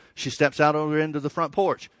phone. She steps out over into the front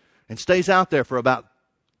porch and stays out there for about,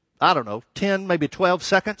 10, maybe 12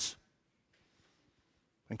 seconds,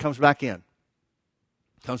 and comes back in.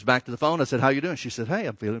 Comes back to the phone. I said, how you doing? She said, hey,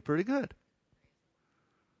 I'm feeling pretty good.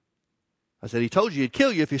 I said, he told you he'd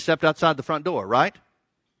kill you if you stepped outside the front door, right?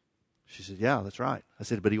 She said, yeah, that's right. I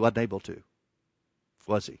said, but he wasn't able to.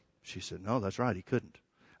 Was he? She said, no, that's right. He couldn't.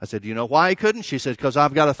 I said, do you know why he couldn't? She said, because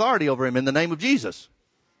I've got authority over him in the name of Jesus.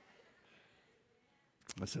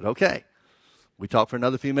 I said, okay. We talked for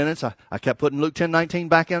another few minutes. I kept putting Luke 10:19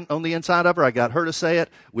 back on the inside of her. I got her to say it.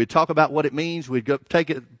 We'd talk about what it means. We'd go pick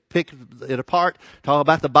it apart, talk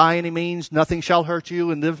about the by any means, nothing shall hurt you,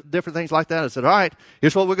 and different things like that. I said, all right,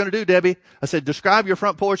 here's what we're going to do, Debbie. I said, describe your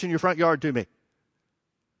front porch and your front yard to me.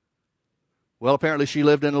 Well, apparently she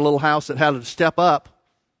lived in a little house that had to step up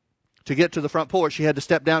to get to the front porch. She had to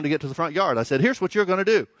step down to get to the front yard. I said, here's what you're going to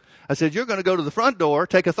do. I said, you're going to go to the front door,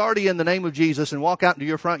 take authority in the name of Jesus, and walk out into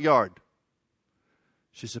your front yard.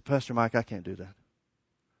 She said, Pastor Mike, I can't do that.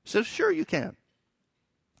 I said, sure you can.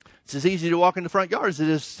 It's as easy to walk in the front yard as it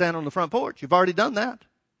is to stand on the front porch. You've already done that.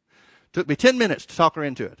 Took me 10 minutes to talk her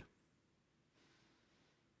into it.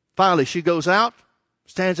 Finally, she goes out,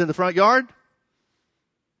 stands in the front yard.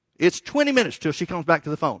 It's 20 minutes till she comes back to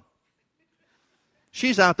the phone.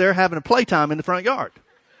 She's out there having a playtime in the front yard.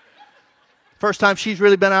 First time she's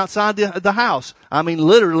really been outside the house. I mean,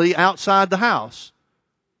 literally outside the house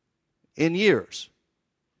in years.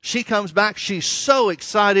 She comes back. She's so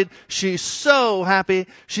excited. She's so happy.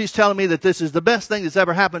 She's telling me that this is the best thing that's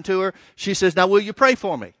ever happened to her. She says, now will you pray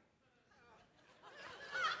for me?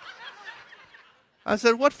 I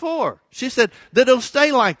said, what for? She said, that it'll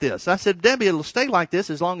stay like this. I said, Debbie, it'll stay like this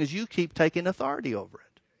as long as you keep taking authority over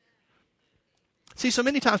it. See, so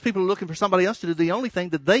many times people are looking for somebody else to do the only thing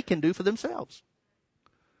that they can do for themselves.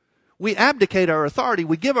 We abdicate our authority.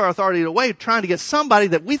 We give our authority away trying to get somebody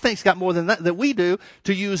that we think's got more than that we do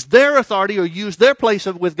to use their authority or use their place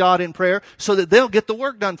with God in prayer so that they'll get the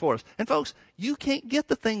work done for us. And folks, you can't get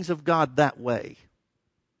the things of God that way.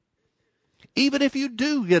 Even if you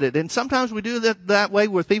do get it, and sometimes we do that way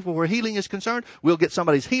with people where healing is concerned. We'll get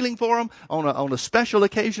somebody's healing for them on a special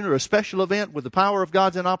occasion or a special event with the power of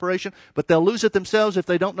God's in operation, but they'll lose it themselves if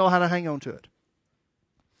they don't know how to hang on to it.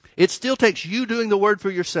 It still takes you doing the word for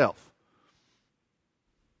yourself.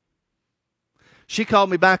 She called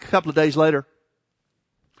me back a couple of days later.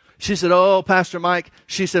 She said, oh, Pastor Mike,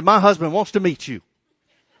 she said, my husband wants to meet you.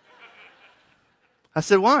 I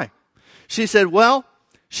said, why? She said,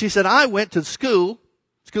 I went to school.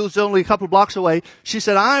 School's only a couple of blocks away. She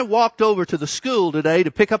said, I walked over to the school today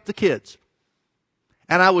to pick up the kids.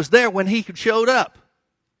 And I was there when he showed up.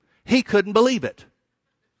 He couldn't believe it.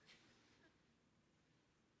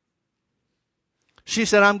 She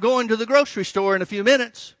said, I'm going to the grocery store in a few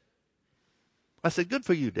minutes. I said, good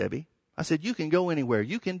for you, Debbie. I said, you can go anywhere.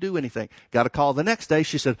 You can do anything. Got a call the next day.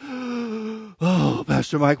 She said, oh,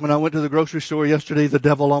 Pastor Mike, when I went to the grocery store yesterday, the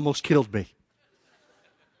devil almost killed me.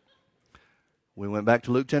 We went back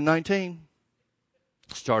to Luke 10:19.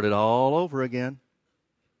 Started all over again.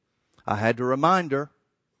 I had to remind her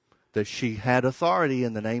that she had authority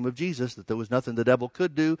in the name of Jesus, that there was nothing the devil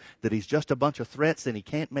could do, that he's just a bunch of threats and he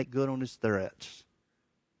can't make good on his threats.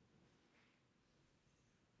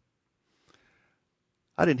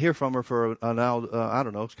 I didn't hear from her for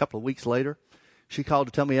a couple of weeks later. She called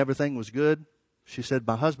to tell me everything was good. She said,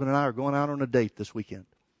 my husband and I are going out on a date this weekend.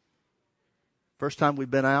 First time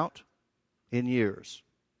we've been out in years.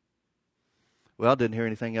 Well, didn't hear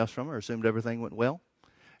anything else from her. Assumed everything went well.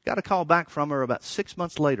 Got a call back from her about 6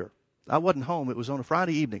 months later. I wasn't home. It was on a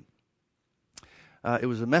Friday evening. It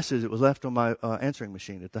was a message that was left on my answering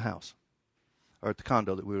machine at the house. or at the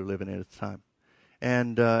condo that we were living in at the time.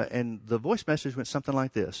 And the voice message went something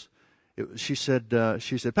like this. She said,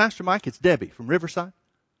 Pastor Mike, it's Debbie from Riverside.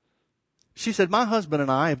 She said, my husband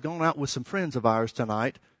and I have gone out with some friends of ours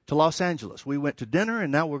tonight to Los Angeles. We went to dinner,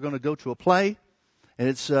 and now we're going to go to a play. And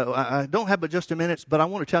it's I don't have but just a minute, but I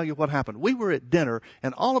want to tell you what happened. We were at dinner,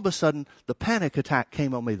 and all of a sudden, the panic attack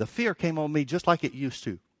came on me. The fear came on me just like it used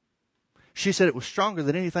to. She said it was stronger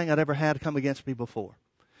than anything I'd ever had come against me before.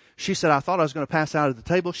 She said, I thought I was going to pass out at the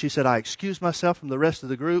table. She said, I excused myself from the rest of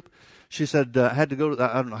the group. She said, I had to go to,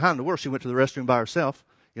 I don't know how in the world she went to the restroom by herself.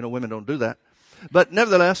 You know, women don't do that. But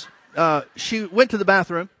nevertheless, she went to the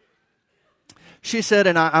bathroom. She said,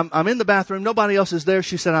 and I'm in the bathroom. Nobody else is there.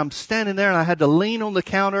 She said, I'm standing there and I had to lean on the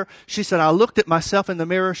counter. She said, I looked at myself in the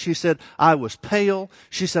mirror. She said, I was pale.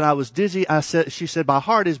 She said, I was dizzy. She said, my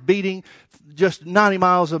heart is beating just 90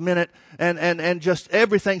 miles a minute. And just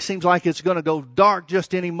everything seems like it's going to go dark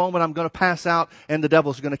just any moment. I'm going to pass out and the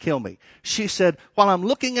devil's going to kill me. She said, while I'm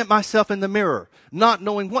looking at myself in the mirror, not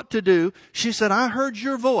knowing what to do, she said, I heard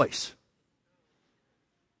your voice.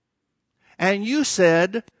 And you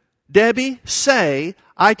said, Debbie, say,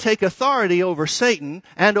 I take authority over Satan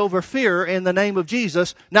and over fear in the name of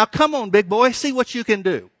Jesus. Now come on, big boy, see what you can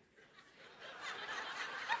do.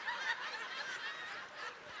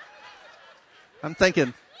 I'm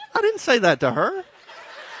thinking, I didn't say that to her.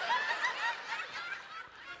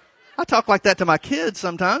 I talk like that to my kids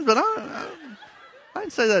sometimes, but I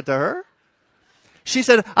didn't say that to her. She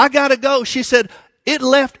said, I gotta go. She said, it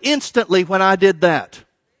left instantly when I did that.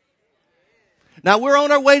 Now, we're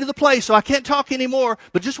on our way to the place, so I can't talk anymore,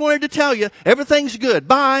 but just wanted to tell you, everything's good.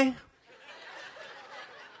 Bye.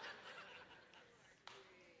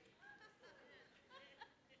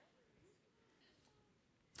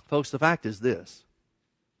 Folks, the fact is this.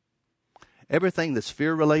 Everything that's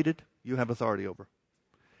fear-related, you have authority over.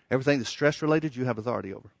 Everything that's stress-related, you have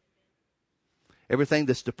authority over. Everything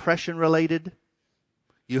that's depression-related,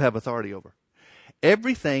 you have authority over.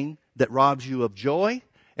 Everything that robs you of joy,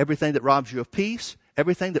 everything that robs you of peace,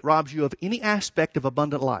 everything that robs you of any aspect of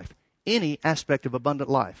abundant life,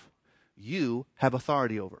 you have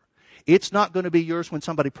authority over. It's not going to be yours when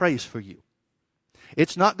somebody prays for you.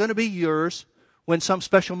 It's not going to be yours when some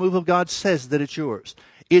special move of God says that it's yours.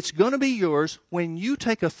 It's going to be yours when you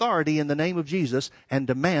take authority in the name of Jesus and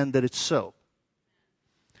demand that it's so.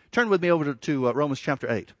 Turn with me over to Romans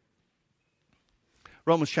chapter 8.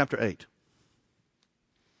 Romans chapter 8.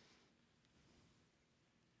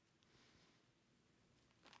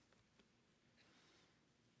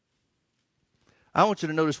 I want you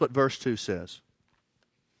to notice what verse 2 says.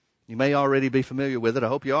 You may already be familiar with it. I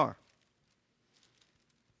hope you are.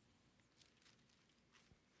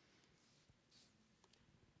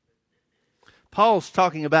 Paul's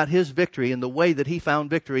talking about his victory and the way that he found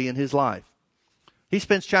victory in his life. He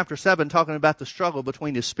spends chapter 7 talking about the struggle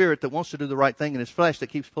between his spirit that wants to do the right thing and his flesh that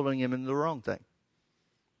keeps pulling him into the wrong thing.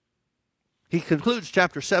 He concludes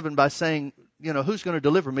chapter 7 by saying, who's going to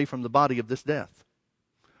deliver me from the body of this death?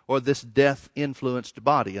 Or this death-influenced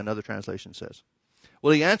body, another translation says.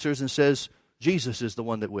 Well, he answers and says, Jesus is the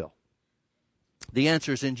one that will. The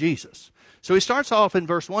answer is in Jesus. So he starts off in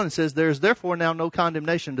verse 1 and says, there is therefore now no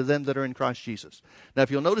condemnation to them that are in Christ Jesus. Now,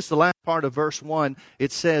 if you'll notice the last part of verse 1,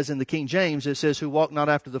 it says in the King James, it says, who walk not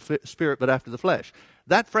after the Spirit, but after the flesh.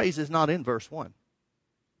 That phrase is not in verse 1.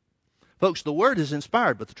 Folks, the word is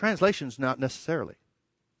inspired, but the translation is not necessarily.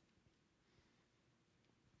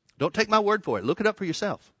 Don't take my word for it. Look it up for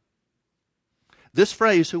yourself. This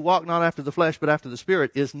phrase, who walk not after the flesh, but after the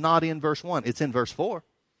Spirit, is not in verse 1. It's in verse 4.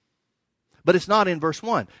 But it's not in verse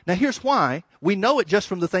 1. Now here's why. We know it just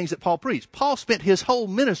from the things that Paul preached. Paul spent his whole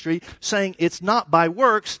ministry saying it's not by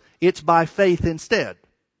works, it's by faith instead.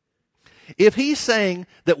 If he's saying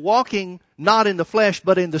that walking not in the flesh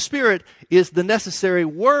but in the Spirit is the necessary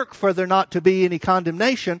work for there not to be any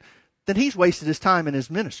condemnation, then he's wasted his time in his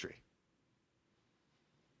ministry.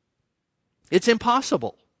 It's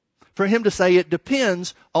impossible for him to say it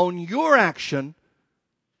depends on your action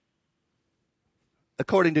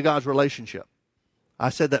according to God's relationship. I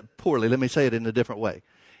said that poorly. Let me say it in a different way.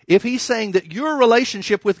 If he's saying that your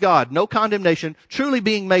relationship with God, no condemnation, truly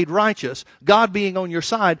being made righteous, God being on your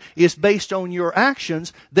side, is based on your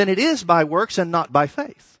actions, then it is by works and not by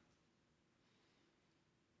faith.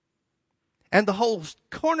 And the whole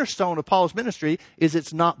cornerstone of Paul's ministry is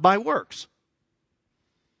it's not by works.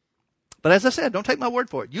 But as I said, don't take my word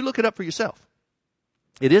for it. You look it up for yourself.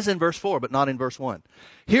 It is in verse 4, but not in verse 1.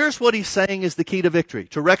 Here's what he's saying is the key to victory.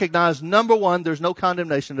 To recognize, number one, there's no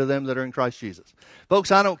condemnation to them that are in Christ Jesus.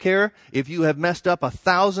 Folks, I don't care if you have messed up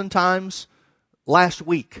 1,000 times last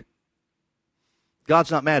week.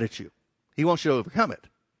 God's not mad at you. He wants you to overcome it.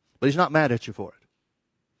 But he's not mad at you for it.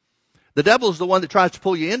 The devil's the one that tries to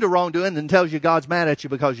pull you into wrongdoing and tells you God's mad at you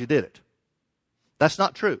because you did it. That's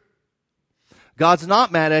not true. God's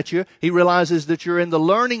not mad at you. He realizes that you're in the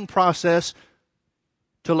learning process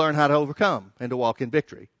to learn how to overcome and to walk in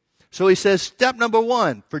victory. So he says, step number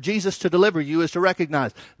 1 for Jesus to deliver you is to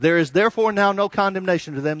recognize there is therefore now no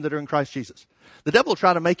condemnation to them that are in Christ Jesus. The devil will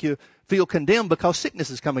try to make you feel condemned because sickness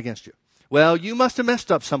has come against you. Well, you must have messed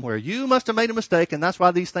up somewhere. You must have made a mistake, and that's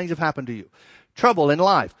why these things have happened to you. Trouble in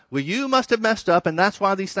life. Well, you must have messed up, and that's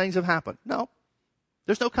why these things have happened. No,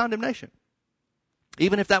 there's no condemnation.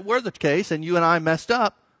 Even if that were the case and you and I messed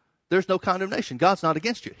up, there's no condemnation. God's not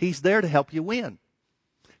against you. He's there to help you win.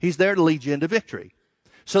 He's there to lead you into victory.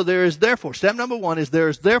 So there is therefore, step number 1 is there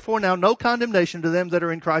is therefore now no condemnation to them that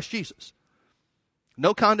are in Christ Jesus.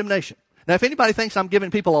 No condemnation. Now, if anybody thinks I'm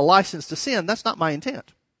giving people a license to sin, that's not my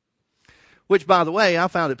intent. Which, by the way, I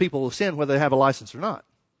found that people will sin whether they have a license or not.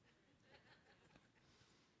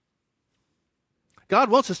 God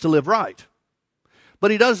wants us to live right.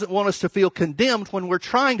 But he doesn't want us to feel condemned when we're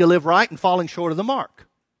trying to live right and falling short of the mark.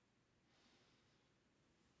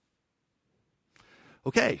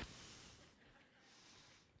 Okay.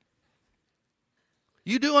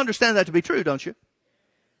 You do understand that to be true, don't you?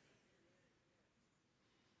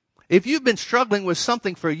 If you've been struggling with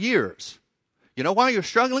something for years, you know why you're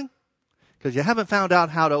struggling? Because you haven't found out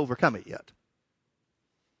how to overcome it yet.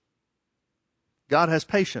 God has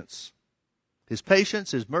patience. His patience,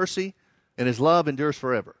 His mercy, and His love endures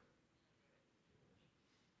forever.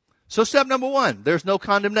 So step number 1, there's no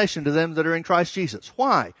condemnation to them that are in Christ Jesus.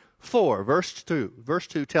 Why? For, verse 2. Verse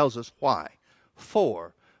 2 tells us why.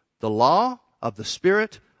 For the law of the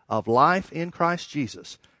Spirit of life in Christ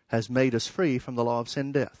Jesus has made us free from the law of sin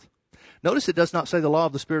and death. Notice it does not say the law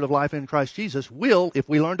of the Spirit of life in Christ Jesus will, if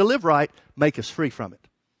we learn to live right, make us free from it.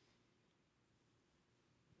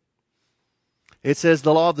 It says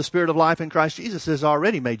the law of the Spirit of life in Christ Jesus has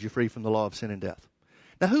already made you free from the law of sin and death.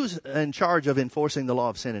 Now, who's in charge of enforcing the law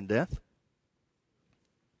of sin and death?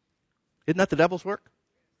 Isn't that the devil's work?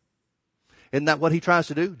 Isn't that what he tries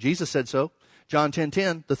to do? Jesus said so. John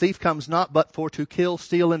 10:10, the thief comes not but for to kill,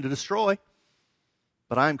 steal, and to destroy.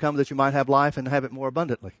 But I am come that you might have life and have it more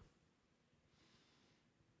abundantly.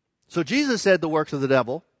 So Jesus said the works of the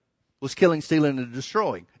devil was killing, stealing, and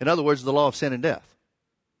destroying. In other words, the law of sin and death.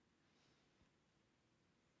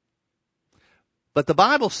 But the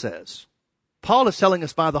Bible says, Paul is telling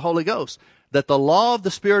us by the Holy Ghost, that the law of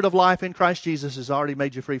the Spirit of life in Christ Jesus has already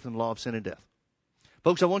made you free from the law of sin and death.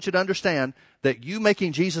 Folks, I want you to understand that you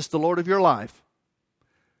making Jesus the Lord of your life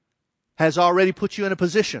has already put you in a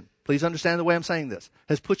position, please understand the way I'm saying this,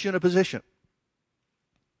 has put you in a position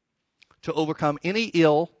to overcome any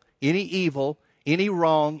ill, any evil, any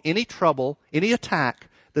wrong, any trouble, any attack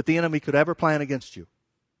that the enemy could ever plan against you.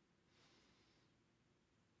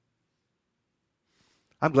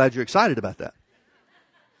 I'm glad you're excited about that.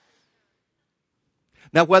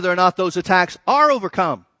 Now, whether or not those attacks are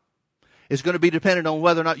overcome is going to be dependent on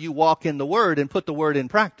whether or not you walk in the Word and put the Word in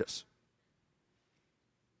practice.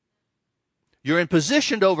 You're in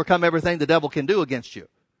position to overcome everything the devil can do against you.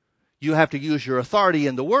 You have to use your authority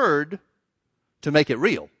in the Word to make it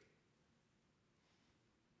real.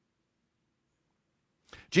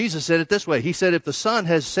 Jesus said it this way. He said, if the Son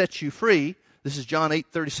has set you free, this is John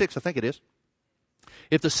 8:36, I think it is.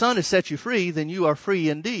 If the Son has set you free, then you are free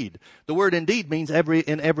indeed. The word indeed means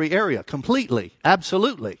in every area, completely,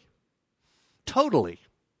 absolutely, totally.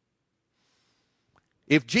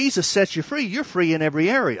 If Jesus sets you free, you're free in every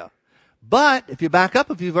area. But if you back up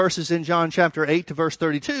a few verses in John chapter 8 to verse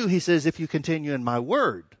 32, he says, if you continue in my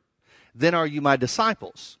word, then are you my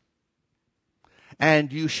disciples,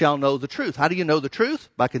 and you shall know the truth. How do you know the truth?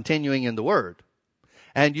 By continuing in the word.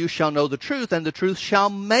 And you shall know the truth, and the truth shall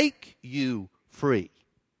make you free.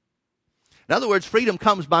 In other words, freedom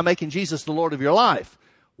comes by making Jesus the Lord of your life.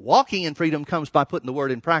 Walking in freedom comes by putting the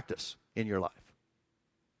word in practice in your life.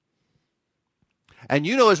 And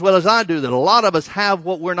you know as well as I do that a lot of us have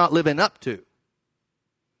what we're not living up to.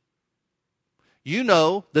 You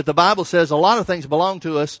know that the Bible says a lot of things belong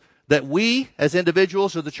to us that we as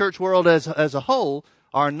individuals or the church world as a whole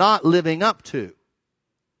are not living up to.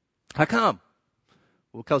 How come?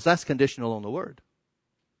 Well, because that's conditional on the word.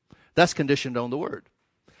 That's conditioned on the word.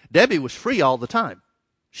 Debbie was free all the time.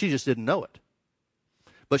 She just didn't know it.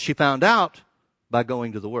 But she found out by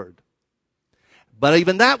going to the word. But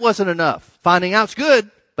even that wasn't enough. Finding out's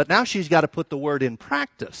good, but now she's got to put the word in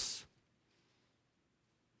practice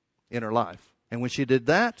in her life. And when she did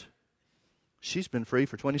that, she's been free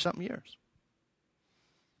for 20-something years.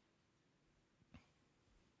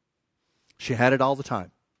 She had it all the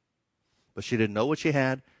time, but she didn't know what she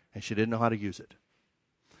had, and she didn't know how to use it.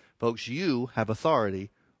 Folks, you have authority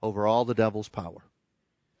over all the devil's power.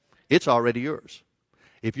 It's already yours.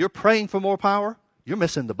 If you're praying for more power, you're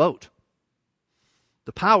missing the boat.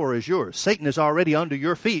 The power is yours. Satan is already under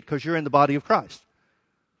your feet because you're in the body of Christ.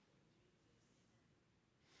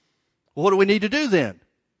 Well, what do we need to do then?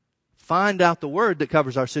 Find out the word that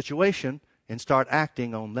covers our situation and start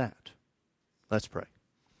acting on that. Let's pray.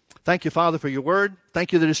 Thank you, Father, for your word.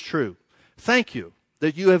 Thank you that it's true. Thank you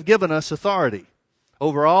that you have given us authority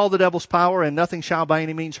over all the devil's power, and nothing shall by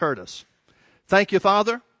any means hurt us. Thank you,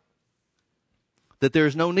 Father, that there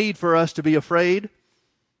is no need for us to be afraid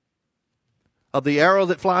of the arrow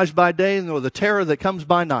that flies by day nor the terror that comes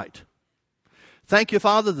by night. Thank you,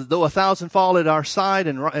 Father, that though 1,000 fall at our side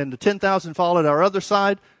and 10,000 fall at our other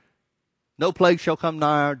side, no plague shall come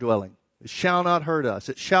nigh our dwelling. It shall not hurt us.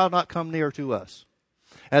 It shall not come near to us.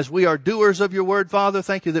 As we are doers of your word, Father,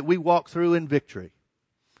 thank you that we walk through in victory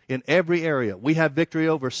in every area. We have victory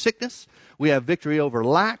over sickness. We have victory over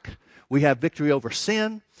lack. We have victory over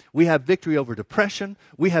sin. We have victory over depression.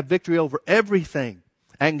 We have victory over everything.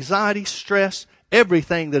 Anxiety, stress,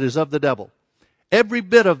 everything that is of the devil. Every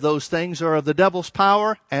bit of those things are of the devil's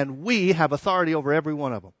power, and we have authority over every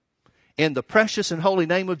one of them. In the precious and holy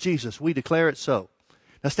name of Jesus, we declare it so.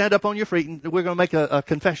 Now stand up on your feet, and we're going to make a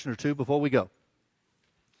confession or two before we go.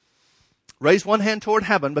 Raise one hand toward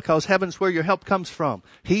heaven, because heaven's where your help comes from.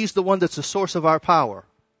 He's the one that's the source of our power.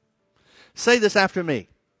 Say this after me.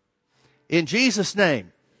 In Jesus'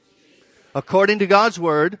 name, according to God's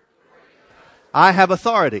word, I have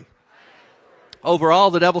authority over all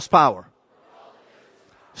the devil's power.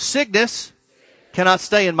 Sickness cannot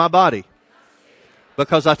stay in my body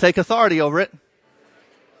because I take authority over it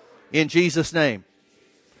in Jesus' name.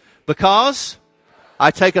 Because I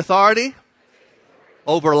take authority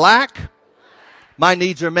over lack, my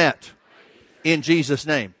needs are met in Jesus'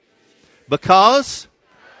 name. Because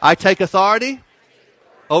I take authority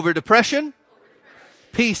over depression,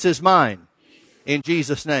 peace is mine in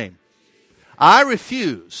Jesus' name. I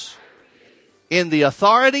refuse, in the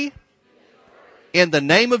authority, in the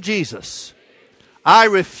name of Jesus, I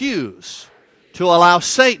refuse to allow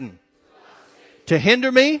Satan to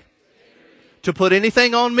hinder me, to put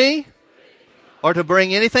anything on me, or to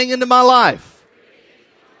bring anything into my life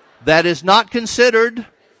that is not considered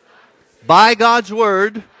by God's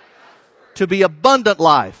word to be abundant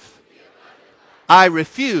life. I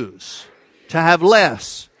refuse to have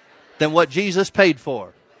less than what Jesus paid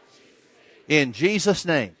for. In Jesus'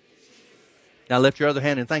 name. Now lift your other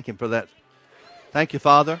hand and thank him for that. Thank you,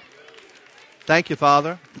 Father. Thank you,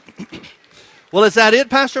 Father. Well, is that it,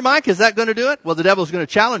 Pastor Mike? Is that going to do it? Well, the devil's going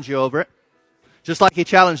to challenge you over it. Just like he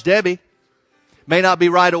challenged Debbie. May not be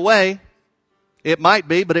right away. It might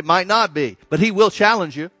be, but it might not be. But he will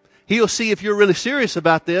challenge you. He'll see if you're really serious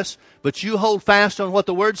about this. But you hold fast on what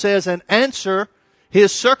the word says and answer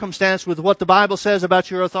his circumstance with what the Bible says about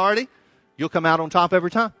your authority. You'll come out on top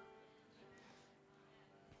every time.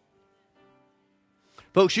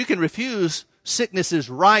 Folks, you can refuse sickness's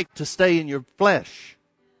right to stay in your flesh.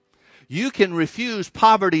 You can refuse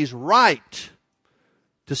poverty's right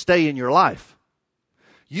to stay in your life.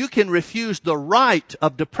 You can refuse the right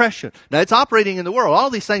of depression. Now, it's operating in the world. All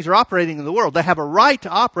these things are operating in the world. They have a right to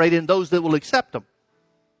operate in those that will accept them.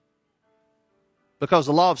 Because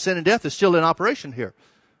the law of sin and death is still in operation here.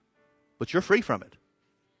 But you're free from it.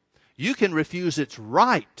 You can refuse its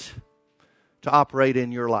right to operate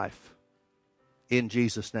in your life. In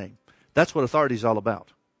Jesus' name. That's what authority is all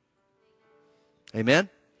about. Amen?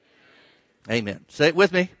 Amen. Say it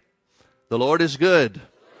with me. The Lord is good,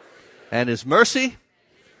 and his mercy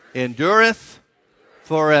endureth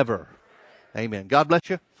forever. Amen. God bless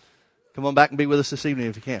you. Come on back and be with us this evening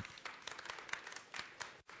if you can.